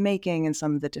that he's making and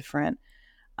some of the different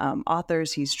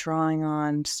authors he's drawing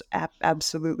on,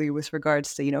 absolutely, with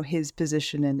regards to, you know, his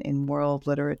position in world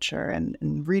literature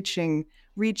and reaching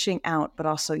out, but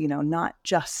also, you know, not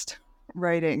just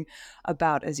writing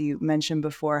about, as you mentioned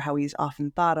before, how he's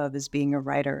often thought of as being a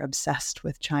writer obsessed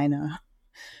with China.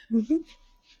 Mm-hmm.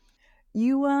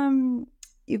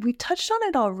 We touched on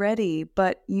it already,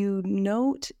 but you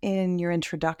note in your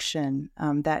introduction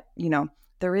that, you know,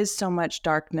 there is so much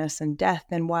darkness and death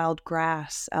in Wild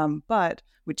Grass, but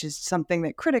which is something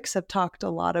that critics have talked a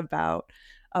lot about.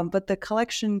 But the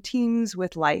collection teems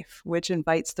with life, which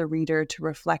invites the reader to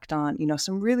reflect on, you know,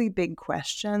 some really big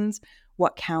questions.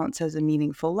 What counts as a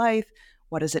meaningful life?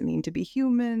 What does it mean to be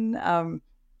human? And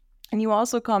you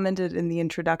also commented in the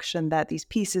introduction that these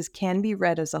pieces can be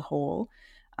read as a whole,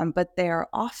 but they are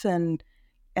often,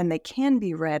 and they can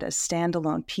be read as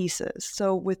standalone pieces.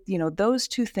 So with, you know, those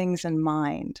two things in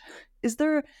mind, is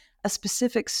there a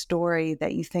specific story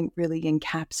that you think really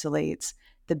encapsulates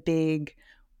the big,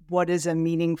 what is a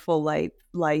meaningful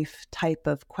life type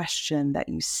of question that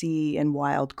you see in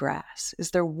Wild Grass? Is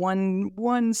there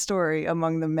one story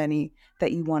among the many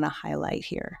that you want to highlight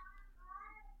here?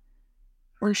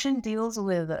 Lucian deals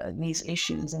with these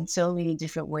issues in so many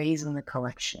different ways in the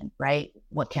collection, right?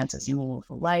 What counts as a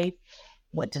meaningful life?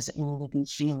 What does it mean to be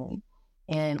human?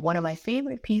 And one of my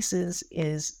favorite pieces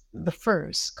is the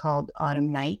first, called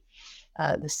Autumn Night.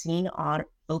 The scene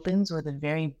opens with a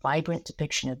very vibrant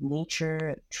depiction of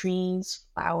nature, trees,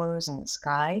 flowers, and the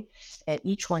sky. And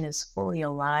each one is fully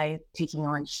alive, taking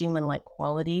on human-like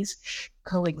qualities,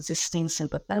 coexisting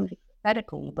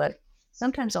sympathetically, but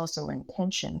sometimes also in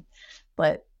tension.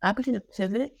 But I'm going to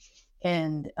pivot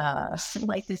and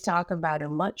like to talk about a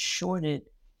much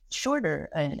shorter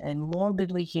and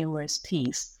morbidly humorous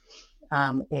piece.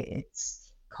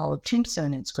 It's called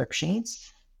Tombstone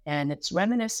Inscriptions, and it's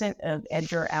reminiscent of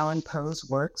Edgar Allan Poe's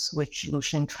works, which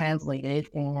Lucian translated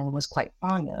and was quite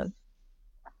fond of.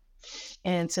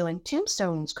 And so in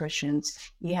Tombstone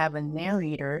Inscriptions, you have a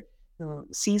narrator who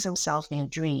sees himself in a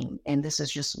dream, and this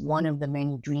is just one of the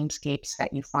many dreamscapes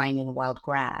that you find in Wild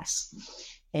Grass.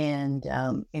 And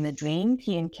in a dream,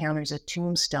 he encounters a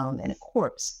tombstone and a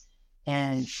corpse,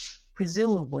 and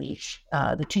presumably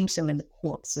the tombstone and the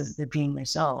corpse is the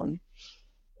dreamer's own.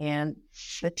 And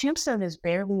the tombstone is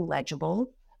barely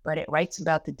legible, but it writes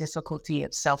about the difficulty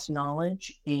of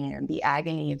self-knowledge and the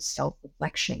agony of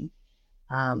self-reflection.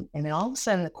 And then all of a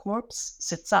sudden, the corpse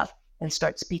sits up and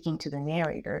starts speaking to the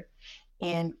narrator.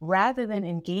 And rather than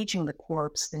engaging the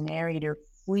corpse, the narrator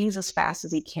flees as fast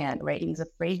as he can, right? He's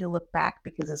afraid to look back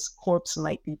because his corpse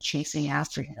might be chasing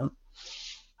after him.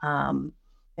 And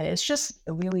it's just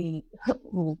a really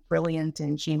brilliant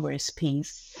and humorous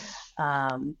piece.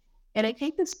 And I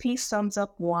think this piece sums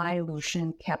up why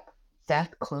Lucian kept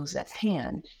death close at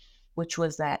hand, which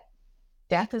was that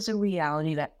death is a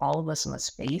reality that all of us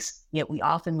must face, yet we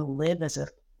often live as if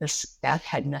this death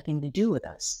had nothing to do with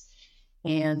us.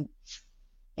 And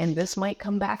this might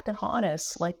come back to haunt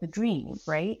us like the dream,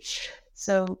 right?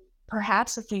 So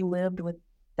perhaps if we lived with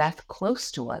death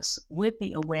close to us, with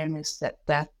the awareness that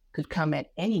death could come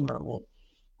at any moment,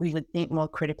 we would think more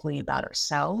critically about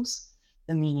ourselves,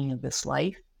 the meaning of this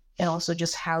life, and also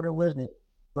just how to live it,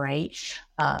 right?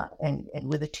 And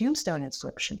with the tombstone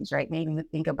inscriptions, right? Maybe we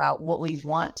think about what we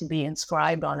want to be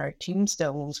inscribed on our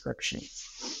tombstone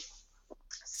inscriptions.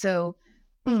 So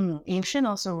Lucian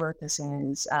also wrote this in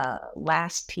his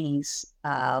last piece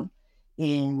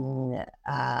in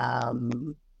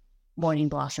Morning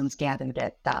Blossoms Gathered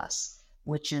at Dusk,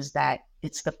 which is that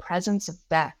it's the presence of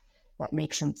death that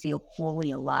makes him feel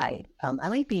wholly alive. I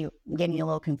might be getting a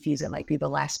little confused. It might be the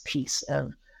last piece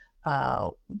of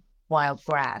Wild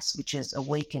Grass, which is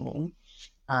Awakening.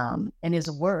 And his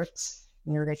works,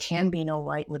 you know, there can be no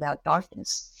light without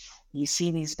darkness. You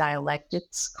see these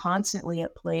dialectics constantly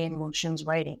at play in Lucian's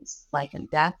writings, life and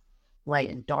death, light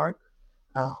and dark,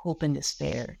 hope and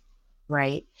despair,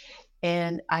 right?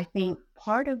 And I think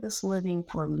part of this living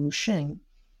for Lu Xun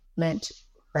meant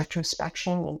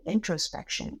retrospection and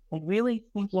introspection, and really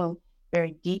thinking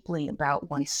very deeply about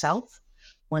oneself,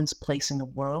 one's place in the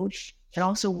world, and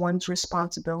also one's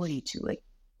responsibility to it,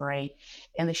 right?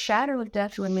 And the shadow of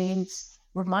death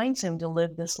reminds him to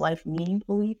live this life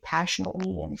meaningfully,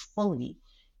 passionately, and fully.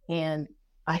 And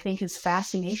I think his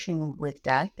fascination with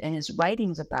death and his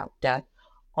writings about death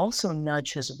also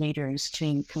nudge his readers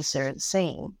to consider the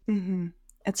same. Mm-hmm.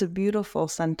 It's a beautiful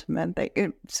sentiment.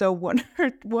 It's so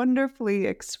wonderfully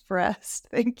expressed.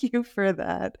 Thank you for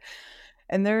that.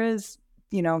 And there is,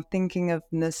 thinking of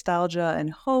nostalgia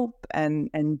and hope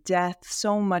and death,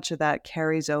 so much of that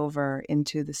carries over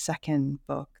into the second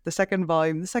book, the second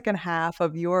volume, the second half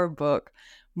of your book,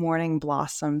 Morning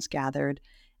Blossoms Gathered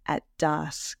at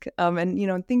Dusk.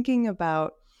 And thinking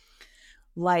about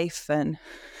life, and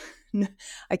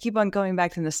I keep on going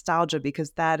back to nostalgia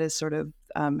because that is sort of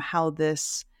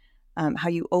how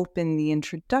you open the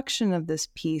introduction of this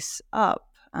piece up,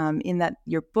 in that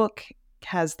your book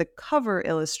has the cover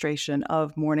illustration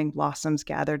of Morning Blossoms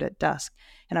Gathered at Dusk.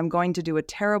 And I'm going to do a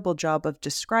terrible job of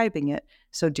describing it.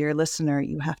 So, dear listener,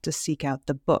 you have to seek out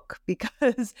the book,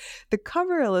 because the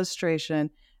cover illustration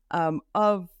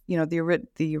of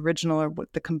the original, or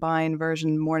the combined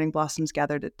version, Morning Blossoms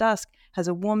Gathered at Dusk, has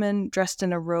a woman dressed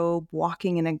in a robe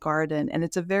walking in a garden. And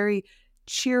it's a very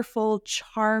cheerful,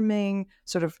 charming,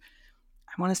 sort of,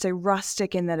 I want to say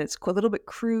rustic in that it's a little bit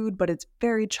crude, but it's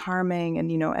very charming.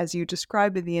 And, as you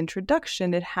described in the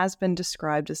introduction, it has been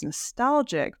described as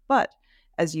nostalgic. But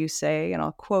as you say, and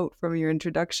I'll quote from your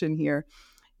introduction here,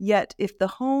 yet if the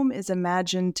home is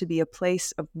imagined to be a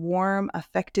place of warm,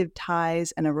 affective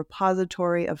ties and a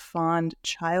repository of fond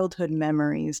childhood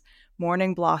memories,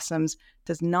 Morning Blossoms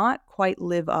does not quite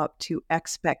live up to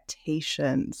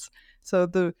expectations. So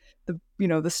the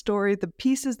story, the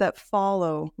pieces that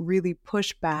follow really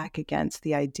push back against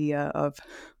the idea of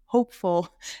hopeful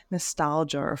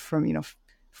nostalgia, or from,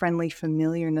 friendly,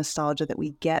 familiar nostalgia that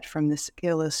we get from this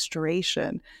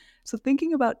illustration. So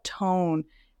thinking about tone,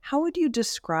 how would you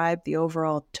describe the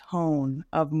overall tone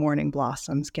of Morning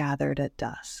Blossoms Gathered at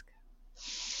Dusk?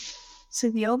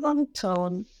 So the overall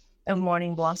tone of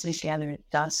Morning Blossoms Gathered at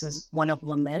Dusk is one of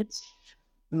lament.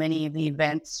 Many of the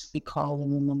events we call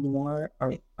in the memoir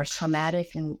are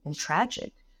traumatic and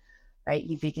tragic, right?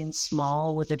 He begins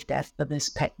small with the death of his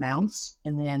pet mouse,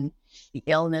 and then the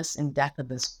illness and death of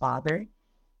his father,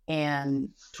 and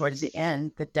towards the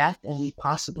end, the death and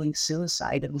possibly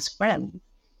suicide of his friend.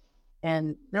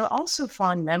 And there are also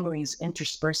fond memories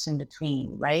interspersed in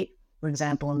between, right? For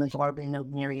example, in the Garden of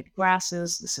Myriad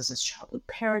Grasses, this is his childhood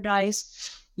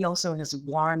paradise. He also has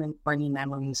warm and funny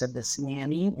memories of this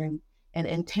nanny, and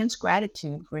intense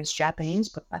gratitude for his Japanese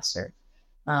professor.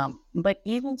 But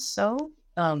even so,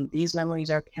 these memories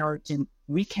are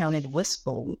recounted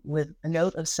wistful with a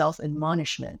note of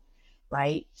self-admonishment,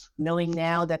 right? Knowing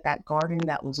now that that garden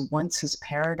that was once his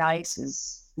paradise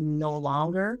is no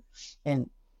longer, and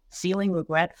feeling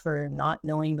regret for not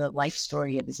knowing the life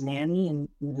story of his nanny and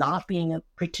not being a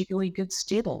particularly good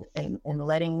student, and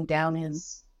letting down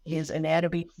his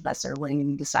anatomy professor when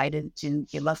he decided to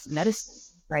give up medicine,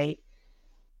 right?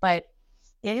 But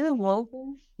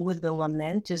interwoven with the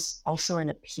lament is also an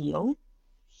appeal.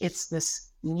 It's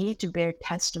this need to bear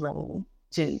testimony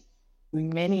to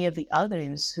many of the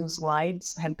others whose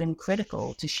lives have been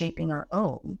critical to shaping our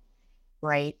own,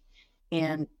 right?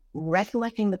 And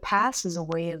recollecting the past is a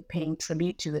way of paying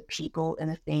tribute to the people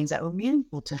and the things that were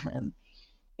meaningful to him.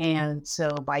 And so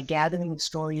by gathering the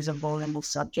stories of vulnerable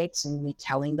subjects and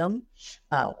retelling them,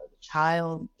 the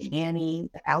child, the nanny,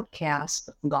 the outcast,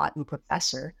 the forgotten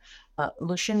professor,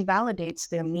 Lu Xun validates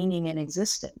their meaning and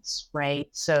existence, right?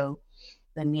 So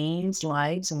the names,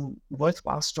 lives, and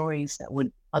worthwhile stories that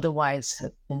would otherwise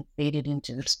have been faded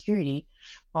into obscurity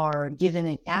are given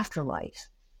an afterlife.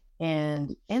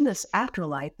 And in this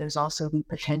afterlife, there's also the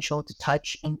potential to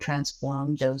touch and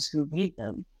transform those who read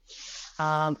them.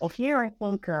 Here, I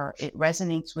think it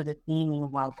resonates with the theme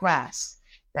in Wild Grass,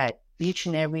 that each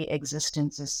and every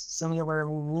existence is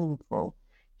singularly meaningful.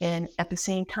 And at the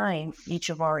same time, each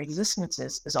of our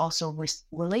existences is also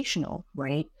relational,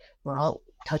 right? We're all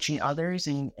touching others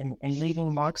and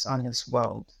leaving marks on this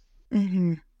world.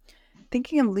 Mm-hmm.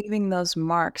 Thinking of leaving those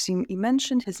marks, you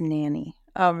mentioned his nanny.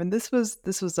 And this was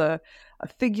a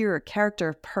figure, a character,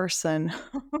 a person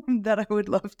that I would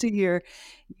love to hear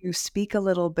you speak a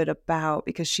little bit about,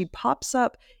 because she pops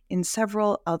up in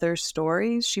several other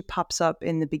stories. She pops up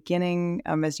in the beginning,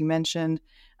 as you mentioned,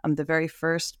 the very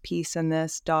first piece in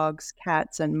this, Dogs,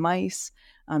 Cats, and Mice.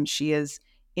 She is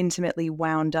intimately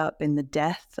wound up in the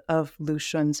death of Lu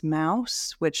Xun's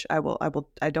mouse, which I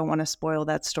don't want to spoil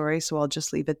that story, so I'll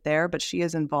just leave it there, but she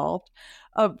is involved.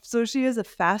 So she is a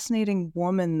fascinating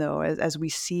woman, though, as we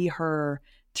see her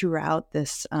throughout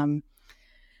this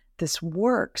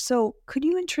work. So could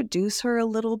you introduce her a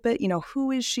little bit?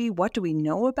 Who is she? What do we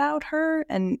know about her?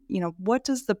 And, what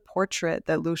does the portrait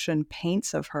that Lu Xun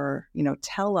paints of her,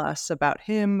 tell us about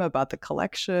him, about the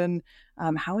collection?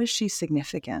 How is she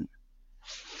significant?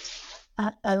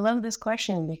 I love this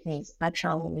question because Ah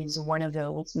Chang is one of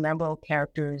those memorable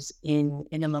characters in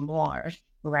a memoir,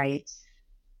 right?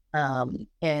 And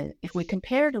if we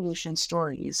compare to Lu Xun's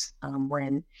stories,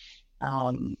 when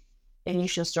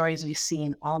initial stories we see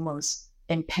an almost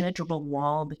impenetrable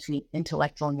wall between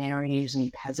intellectual narrators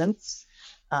and peasants.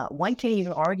 One can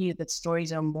even argue that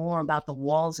stories are more about the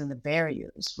walls and the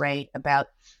barriers, right? About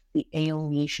the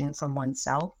alienation from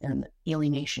oneself and the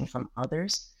alienation from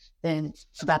others than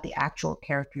about the actual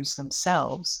characters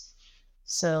themselves.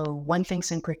 So one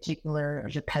thinks in particular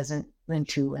of the peasant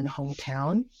Lintu in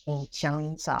hometown in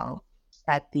Qiangyingzao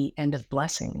at the end of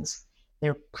Blessings.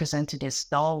 They're presented as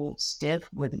dull, stiff,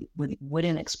 with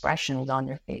wooden expressions on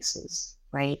their faces,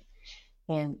 right?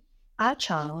 And Ah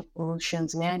Chang, Lu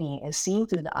Xun's nanny, as seen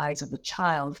through the eyes of the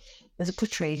child, is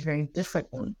portrayed very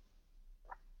differently.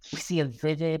 We see a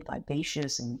vivid,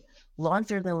 vivacious, and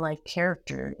larger-than-life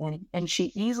character, and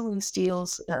she easily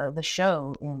steals the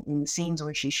show in the scenes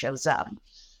where she shows up,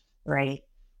 right?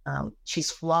 She's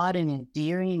flawed and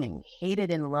endearing and hated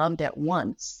and loved at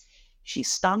once. She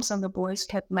stomps on the boy's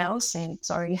pet mouse saying,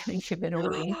 sorry, I didn't give it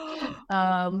away.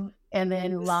 And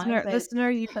then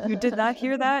Listener, you did not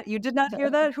hear that? You did not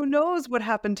hear that? Who knows what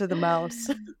happened to the mouse?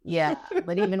 Yeah,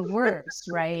 but even worse,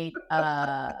 right?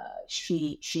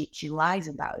 She lies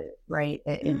about it, right?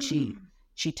 And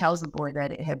she tells the boy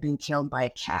that it had been killed by a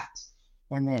cat.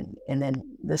 And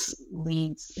then this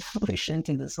leads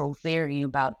into this whole theory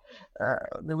about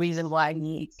the reason why he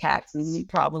eats cats is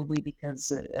probably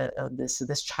because of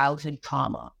this childhood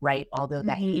trauma, right? Although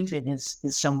that hatred is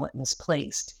somewhat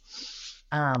misplaced.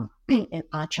 And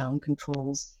Ah Chang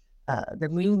controls the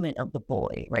movement of the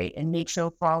boy, right? And makes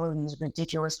him follow these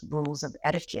ridiculous rules of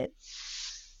etiquette.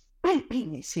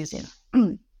 Excuse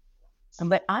me.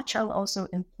 But Ah Chang also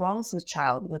enthralls the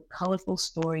child with colorful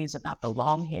stories about the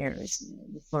long hairs,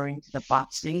 referring to the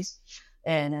Boxties.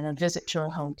 And in a visit to her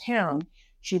hometown,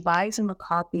 she buys him a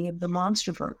copy of the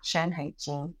monster book, Shanghai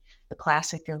Jing, the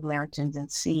classic of mountains and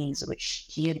seas, which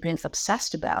he had been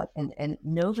obsessed about, and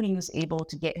nobody was able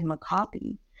to get him a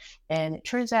copy. And it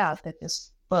turns out that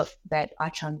this book that Ah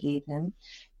Chang gave him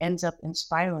ends up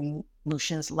inspiring Lu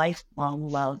Xun's lifelong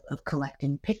love of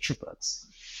collecting picture books.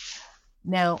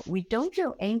 Now, we don't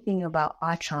know anything about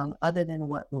Ah Chang other than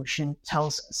what Lu Xun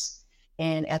tells us.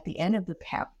 And at the end of the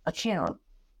account,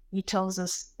 he tells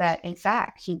us that, in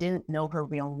fact, he didn't know her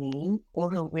real name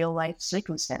or her real life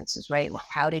circumstances, right?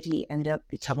 How did he end up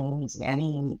becoming his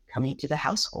nanny and coming to the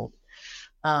household?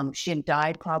 She had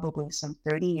died probably some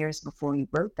 30 years before he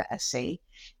wrote the essay.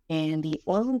 And the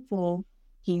only thing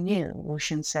he knew, Lu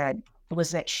Xun said,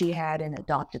 was that she had an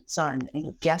adopted son. And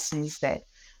he guesses that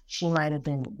she might have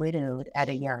been widowed at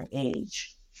a young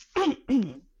age.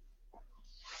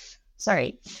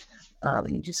 Sorry. Let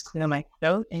me just clear my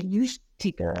throat and you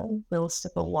take a little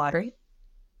sip of water.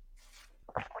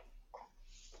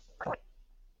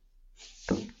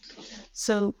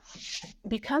 So,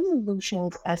 because of Lu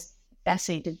Xun's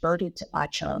essay devoted to Ah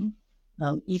Chang,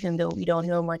 even though we don't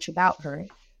know much about her,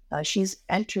 she's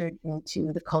entered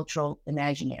into the cultural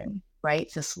imaginary,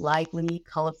 right? This lively,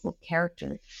 colorful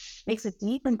character makes a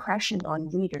deep impression on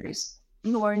readers,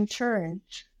 who are in turn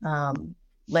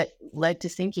led to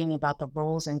thinking about the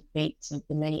roles and fates of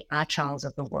the many Ah Changs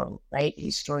of the world, right?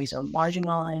 These stories are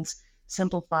marginalized,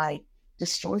 simplified,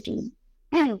 distorted,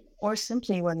 or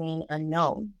simply remain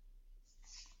unknown.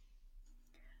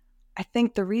 I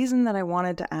think the reason that I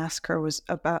wanted to ask her was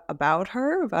about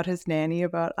her, about his nanny,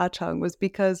 about Ah Chang, was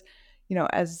because,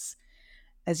 as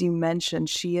you mentioned,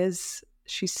 she's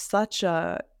such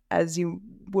a, as you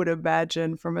would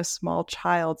imagine from a small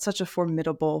child, such a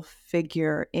formidable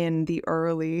figure in the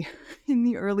early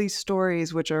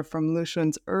stories, which are from Lu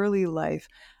Xun's early life.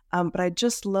 But I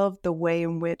just love the way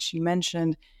in which you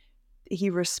mentioned he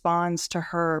responds to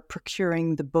her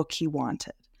procuring the book he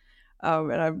wanted.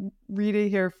 And I'm reading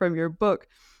here from your book.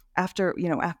 After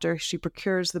she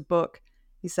procures the book,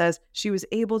 he says, she was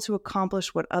able to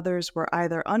accomplish what others were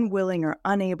either unwilling or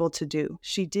unable to do.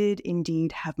 She did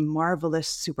indeed have marvelous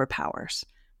superpowers.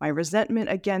 My resentment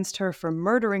against her for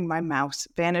murdering my mouse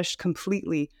vanished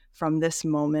completely from this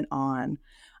moment on.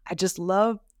 I just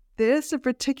love this in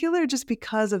particular, just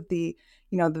because of the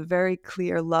the very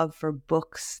clear love for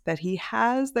books that he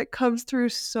has that comes through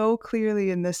so clearly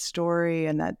in this story,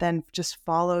 and that then just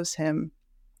follows him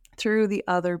through the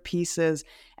other pieces,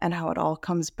 and how it all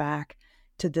comes back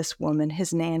to this woman,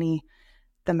 his nanny,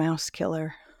 the mouse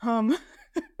killer.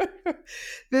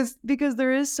 This, because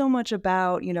there is so much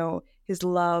about, his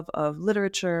love of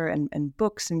literature and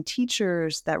books and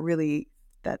teachers that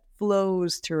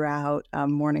flows throughout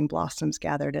Morning Blossoms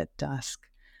Gathered at Dusk,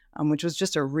 which was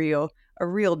just a real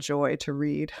joy to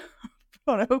read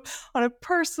on a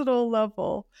personal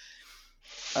level.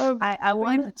 I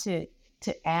wanted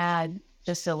to add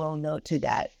just a little note to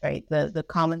that, right? The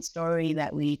common story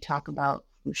that we talk about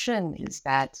Wuxin is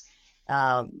that,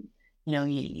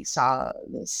 he saw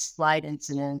this slide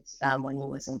incident when he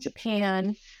was in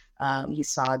Japan. He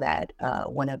saw that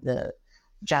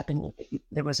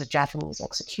there was a Japanese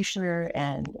executioner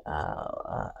and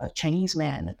a Chinese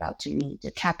man about to be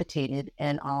decapitated,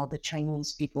 and all the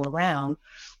Chinese people around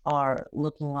are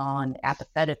looking on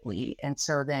apathetically. And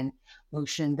so then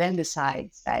Wuxin then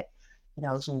decides that, he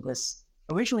was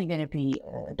originally going to be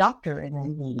a doctor, and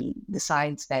then he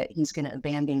decides that he's going to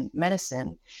abandon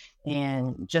medicine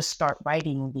and just start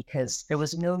writing, because there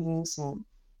was no use in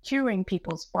curing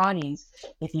people's bodies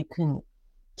if you couldn't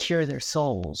cure their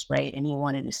souls, right? And he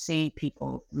wanted to save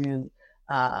people through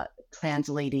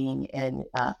translating and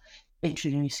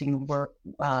introducing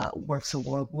works of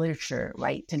world literature,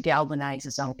 right, to galvanize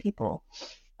his own people.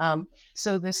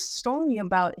 So this story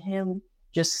about him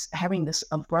just having this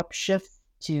abrupt shift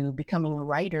to becoming a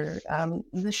writer,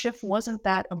 the shift wasn't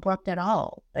that abrupt at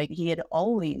all. Like, he had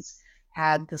always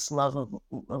had this love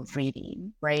of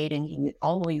reading, right? And he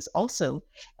always also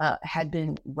had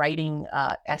been writing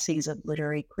essays of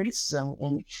literary criticism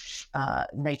in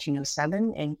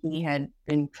 1907, and he had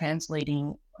been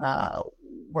translating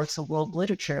works of world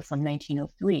literature from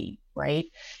 1903, right?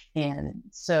 And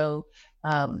so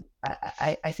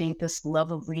I think this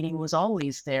love of reading was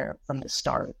always there from the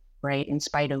start, right? In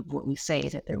spite of what we say,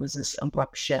 that there was this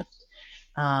abrupt shift.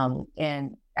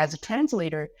 And as a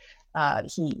translator,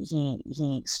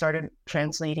 he started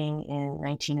translating in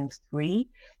 1903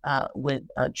 with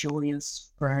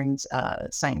Julius Verne's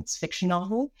science fiction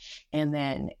novel. And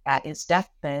then at his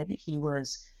deathbed, he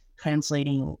was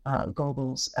translating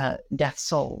Gogol's Death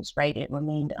Souls, right? It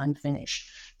remained unfinished.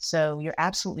 So you're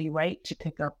absolutely right to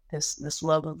pick up this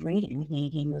love of reading.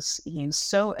 He was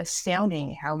so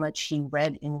astounding how much he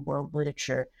read in world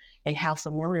literature, and how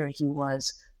familiar he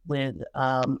was with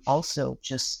also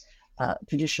just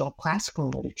traditional classical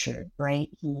literature, right?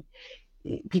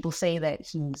 People say that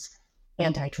he's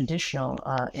anti-traditional.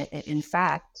 In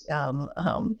fact,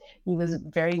 he was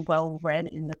very well read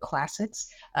in the classics.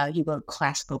 He wrote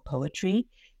classical poetry.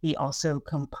 He also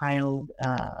compiled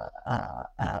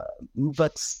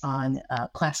books on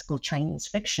classical Chinese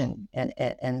fiction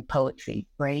and poetry,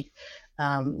 right?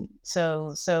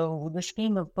 So the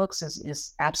scheme of books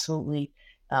is absolutely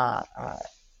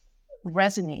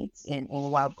resonates in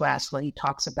Wild Grass, where he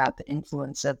talks about the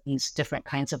influence of these different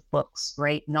kinds of books,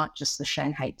 right? Not just the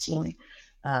Shanghai Tea,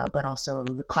 but also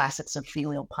the classics of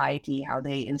filial piety, how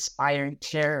they inspired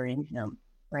terror in him,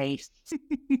 right?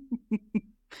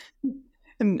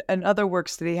 and other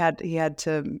works that he had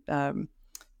to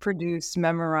produce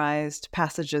memorized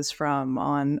passages from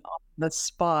on the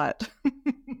spot.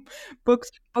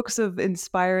 books of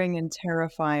inspiring and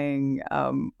terrifying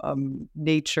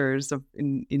natures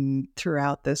in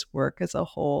throughout this work as a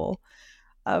whole.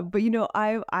 But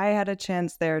I had a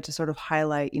chance there to sort of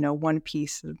highlight one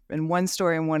piece and one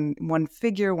story and one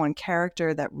figure, one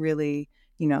character that really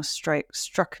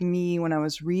struck me when I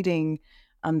was reading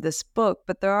this book.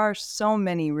 But there are so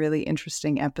many really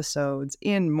interesting episodes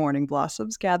in Morning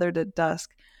Blossoms Gathered at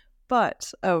Dusk.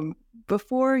 But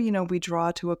before we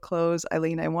draw to a close,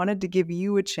 Eileen, I wanted to give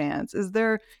you a chance. Is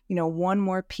there one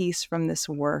more piece from this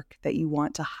work that you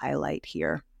want to highlight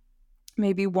here?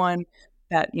 Maybe one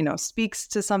that speaks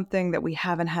to something that we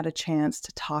haven't had a chance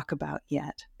to talk about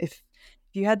yet. If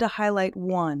you had to highlight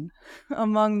one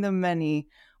among the many,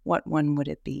 what one would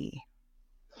it be?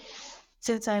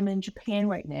 Since I'm in Japan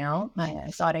right now, I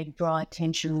thought I'd draw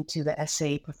attention to the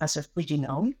essay Professor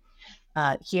Fujino.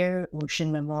 Here,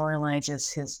 Wuxin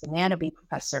memorializes his anatomy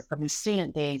professor from his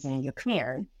student days in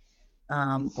Japan.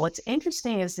 What's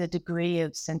interesting is the degree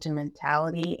of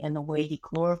sentimentality and the way he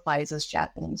glorifies his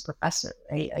Japanese professor.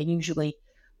 Usually,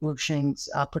 Wuxin's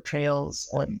portrayals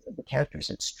of the characters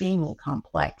are extremely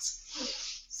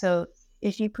complex. So,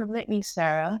 if you permit me,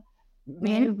 Sarah,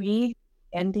 may I read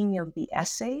the ending of the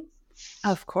essay?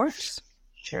 Of course.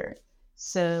 Sure.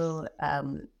 So,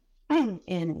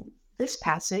 in this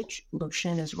passage, Lu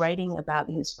Shen is writing about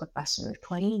his professor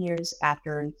 20 years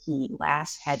after he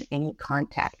last had any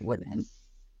contact with him.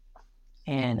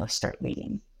 And I'll start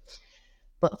reading.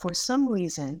 But for some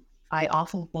reason, I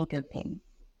often think of him.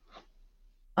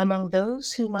 Among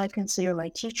those whom I consider my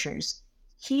teachers,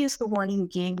 he is the one who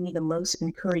gave me the most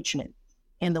encouragement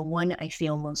and the one I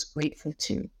feel most grateful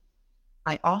to.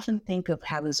 I often think of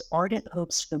how his ardent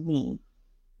hopes for me,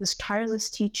 his tireless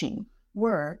teaching,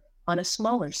 were, on a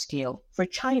smaller scale, for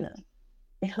China,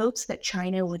 in hopes that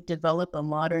China would develop a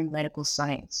modern medical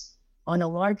science. On a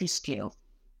larger scale,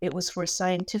 it was for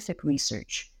scientific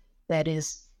research, that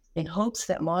is, in hopes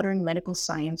that modern medical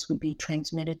science would be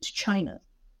transmitted to China.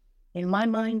 In my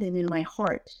mind and in my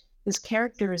heart, his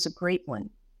character is a great one,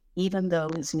 even though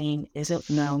his name isn't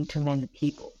known to many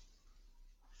people.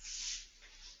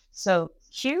 So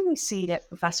here we see that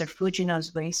Professor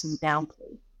Fujino's race is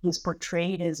downplayed. He's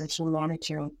portrayed as a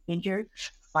humanitarian figure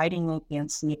fighting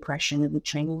against the oppression of the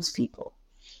Chinese people.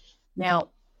 Now,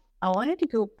 I wanted to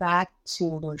go back to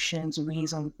Lu Shen's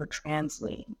reason for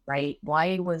translating, right?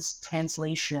 Why was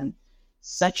translation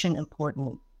such an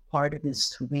important part of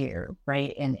his career,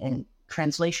 right? And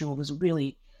translation was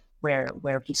really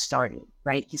where he started,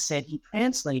 right? He said he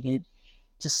translated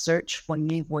to search for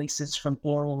new voices from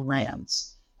oral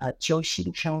lands, 就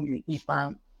形成语一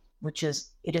方, which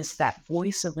is, it is that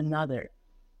voice of another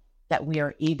that we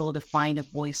are able to find a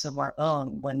voice of our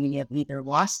own when we have either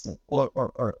lost it or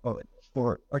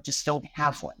just don't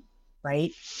have one,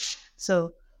 right?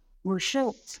 So Lu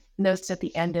Shen notes at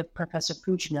the end of Professor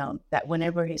Fujino that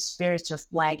whenever his spirits are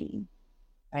flagging,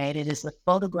 right, it is the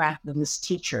photograph of this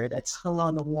teacher that's hung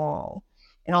on the wall,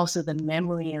 and also the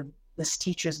memory of this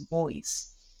teacher's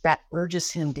voice that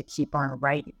urges him to keep on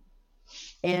writing.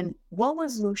 And what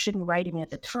was Lu Shen writing at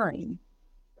the time?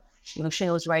 Lu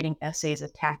Shen was writing essays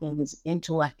attacking his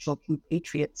intellectual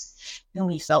compatriots whom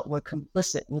he felt were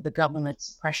complicit with the government's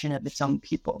suppression of its own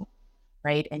people,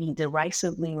 right? And he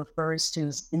derisively refers to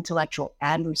his intellectual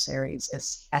adversaries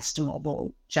as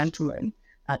estimable gentlemen,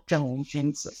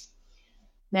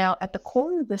 Now, at the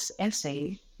core of this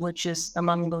essay, which is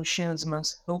among Lu Shen's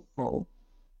most hopeful,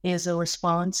 is a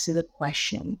response to the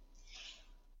question,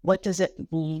 what does it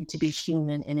mean to be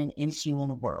human in an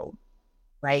inhuman world?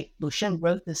 Right? Lu Shen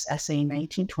wrote this essay in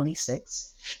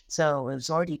 1926, so it was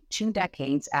already 2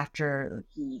 decades after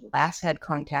he last had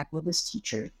contact with his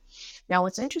teacher. Now,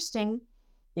 what's interesting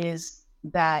is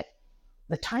that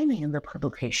the timing of the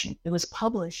publication, it was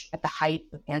published at the height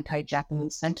of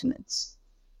anti-Japanese sentiments,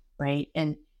 right?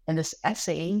 And this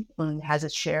essay has a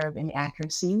share of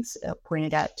inaccuracies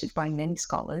pointed out by many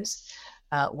scholars.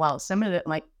 While some of it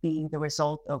might be the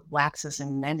result of lapses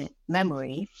in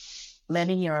memory,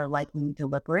 many are likely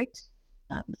deliberate.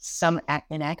 Some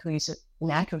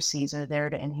inaccuracies are there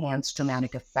to enhance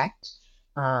dramatic effect,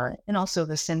 and also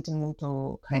the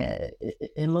sentimental kind of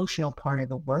emotional part of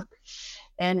the work.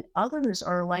 And others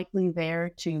are likely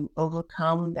there to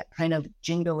overcome that kind of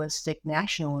jingoistic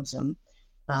nationalism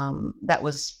that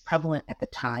was prevalent at the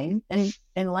time,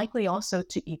 and likely also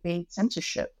to evade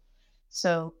censorship.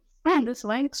 So this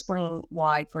might explain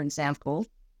why, for example,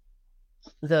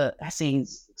 the essay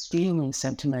is extremely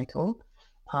sentimental.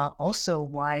 Also,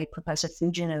 why Professor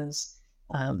Fujino's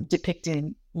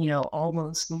depicted,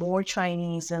 almost more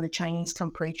Chinese than the Chinese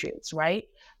compatriots, right?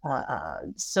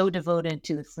 So devoted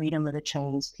to the freedom of the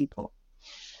Chinese people.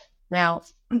 Now,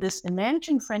 this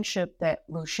imagined friendship that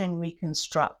Lu Shen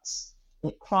reconstructs,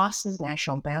 it crosses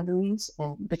national boundaries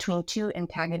and between 2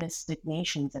 antagonistic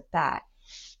nations at that.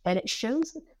 And it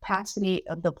shows the capacity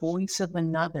of the voice of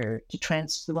another to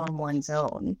transform one's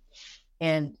own.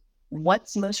 And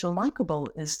what's most remarkable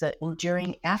is the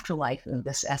enduring afterlife of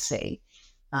this essay.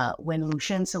 When Lu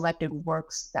Shen selected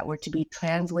works that were to be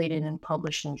translated and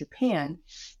published in Japan,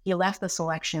 he left the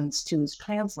selections to his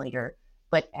translator,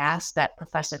 but asked that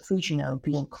Professor Fujino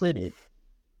be included.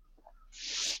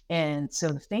 And so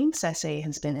the famous essay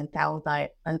has been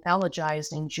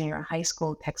anthologized in junior high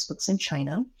school textbooks in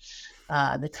China.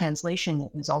 The translation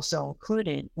is also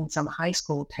included in some high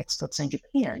school textbooks in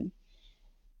Japan.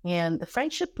 And the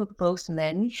friendship of both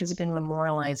men has been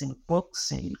memorialized in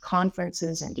books and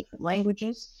conferences in different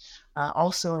languages,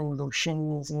 also in Lu Shen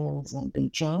museums in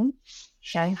Beijing,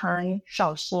 Shanghai,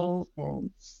 Shaoxing, and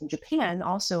in Japan,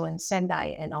 also in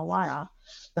Sendai and Awara,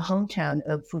 the hometown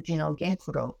of Fujino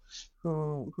Genfuro,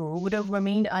 who would have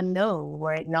remained unknown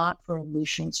were it not for Lu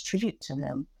Shen's tribute to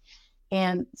him.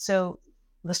 And so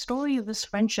the story of this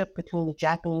friendship between the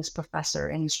Japanese professor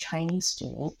and his Chinese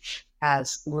student,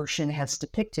 as Lu Shen has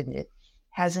depicted it,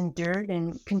 has endured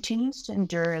and continues to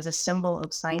endure as a symbol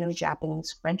of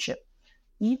Sino-Japanese friendship,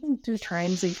 even through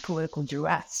times of political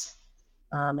duress.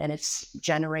 And it's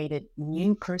generated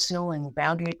new personal and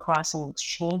boundary crossing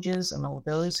exchanges among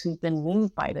those who've been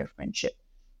moved by their friendship.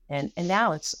 And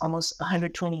now it's almost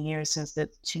 120 years since the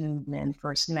two men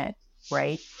first met,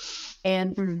 right?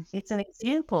 And it's an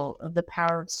example of the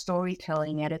power of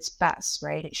storytelling at its best,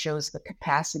 right? It shows the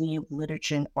capacity of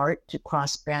literature and art to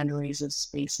cross boundaries of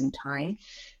space and time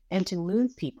and to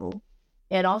move people,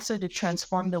 and also to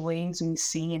transform the ways we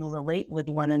see and relate with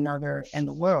one another and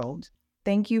the world.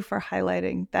 Thank you for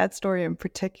highlighting that story in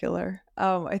particular.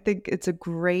 I think it's a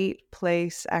great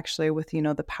place, actually, with,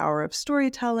 the power of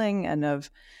storytelling and of,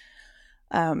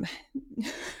 I'm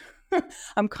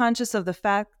conscious of the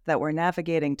fact that we're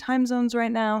navigating time zones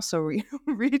right now, so we're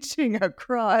reaching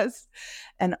across,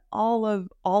 and all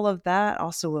of that,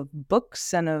 also of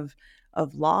books and of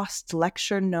lost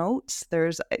lecture notes.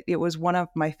 It was one of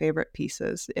my favorite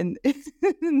pieces in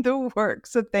the work.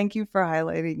 So thank you for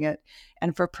highlighting it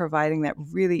and for providing that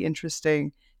really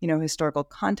interesting, historical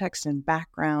context and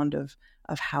background of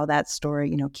how that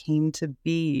story, came to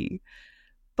be.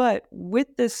 But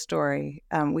with this story,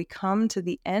 we come to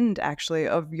the end, actually,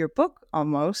 of your book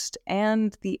almost,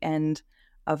 and the end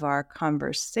of our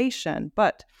conversation.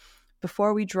 But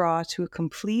before we draw to a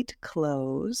complete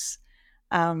close,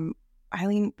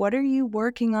 Eileen, what are you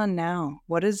working on now?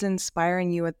 What is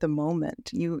inspiring you at the moment?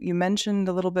 You mentioned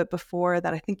a little bit before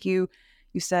that I think you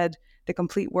said the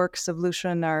complete works of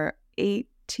Lucian are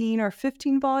 18 or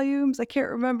 15 volumes. I can't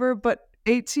remember, but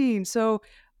 18. So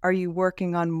are you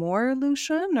working on more,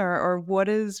 Lucian, or what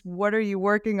are you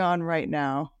working on right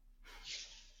now?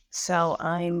 So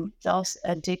I'm just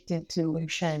addicted to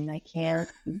Lucian. I can't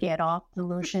get off the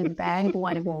Lucian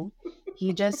bandwagon.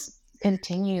 He just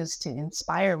continues to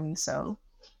inspire me so.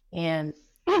 And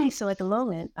so at the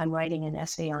moment, I'm writing an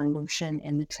essay on Lucian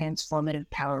and the transformative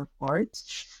power of art.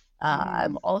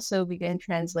 I've also begun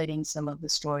translating some of the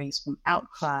stories from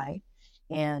Outcry,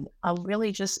 and I'm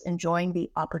really just enjoying the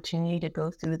opportunity to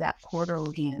go through that portal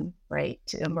again, right?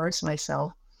 To immerse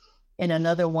myself in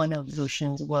another one of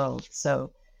Lucian's worlds.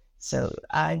 So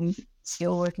I'm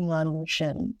still working on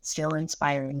Lucian, still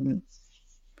inspiring me.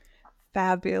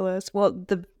 Fabulous. Well,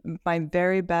 my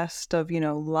very best of,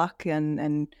 luck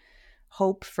and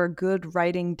hope for good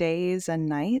writing days and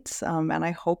nights. And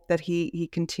I hope that he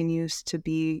continues to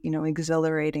be,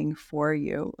 exhilarating for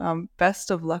you.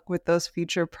 Best of luck with those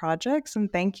future projects.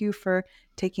 And thank you for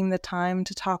taking the time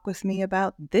to talk with me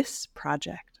about this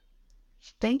project.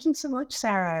 Thank you so much,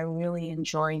 Sarah. I really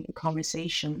enjoyed the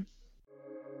conversation.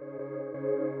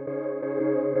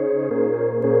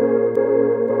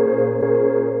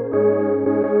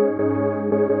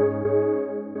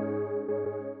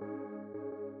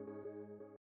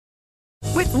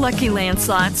 With Lucky Land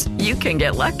Slots, you can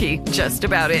get lucky just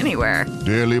about anywhere.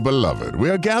 Dearly beloved, we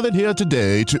are gathered here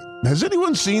today to... Has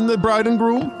anyone seen the bride and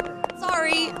groom?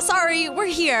 Sorry, we're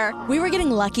here. We were getting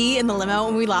lucky in the limo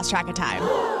and we lost track of time.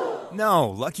 No,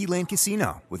 Lucky Land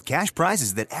Casino, with cash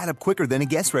prizes that add up quicker than a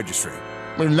guest registry.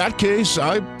 In that case,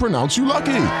 I pronounce you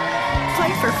lucky.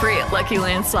 Play for free at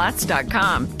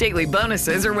LuckyLandSlots.com. Daily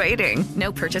bonuses are waiting.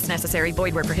 No purchase necessary.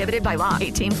 Void where prohibited by law.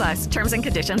 18+. Terms and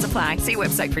conditions apply. See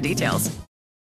website for details.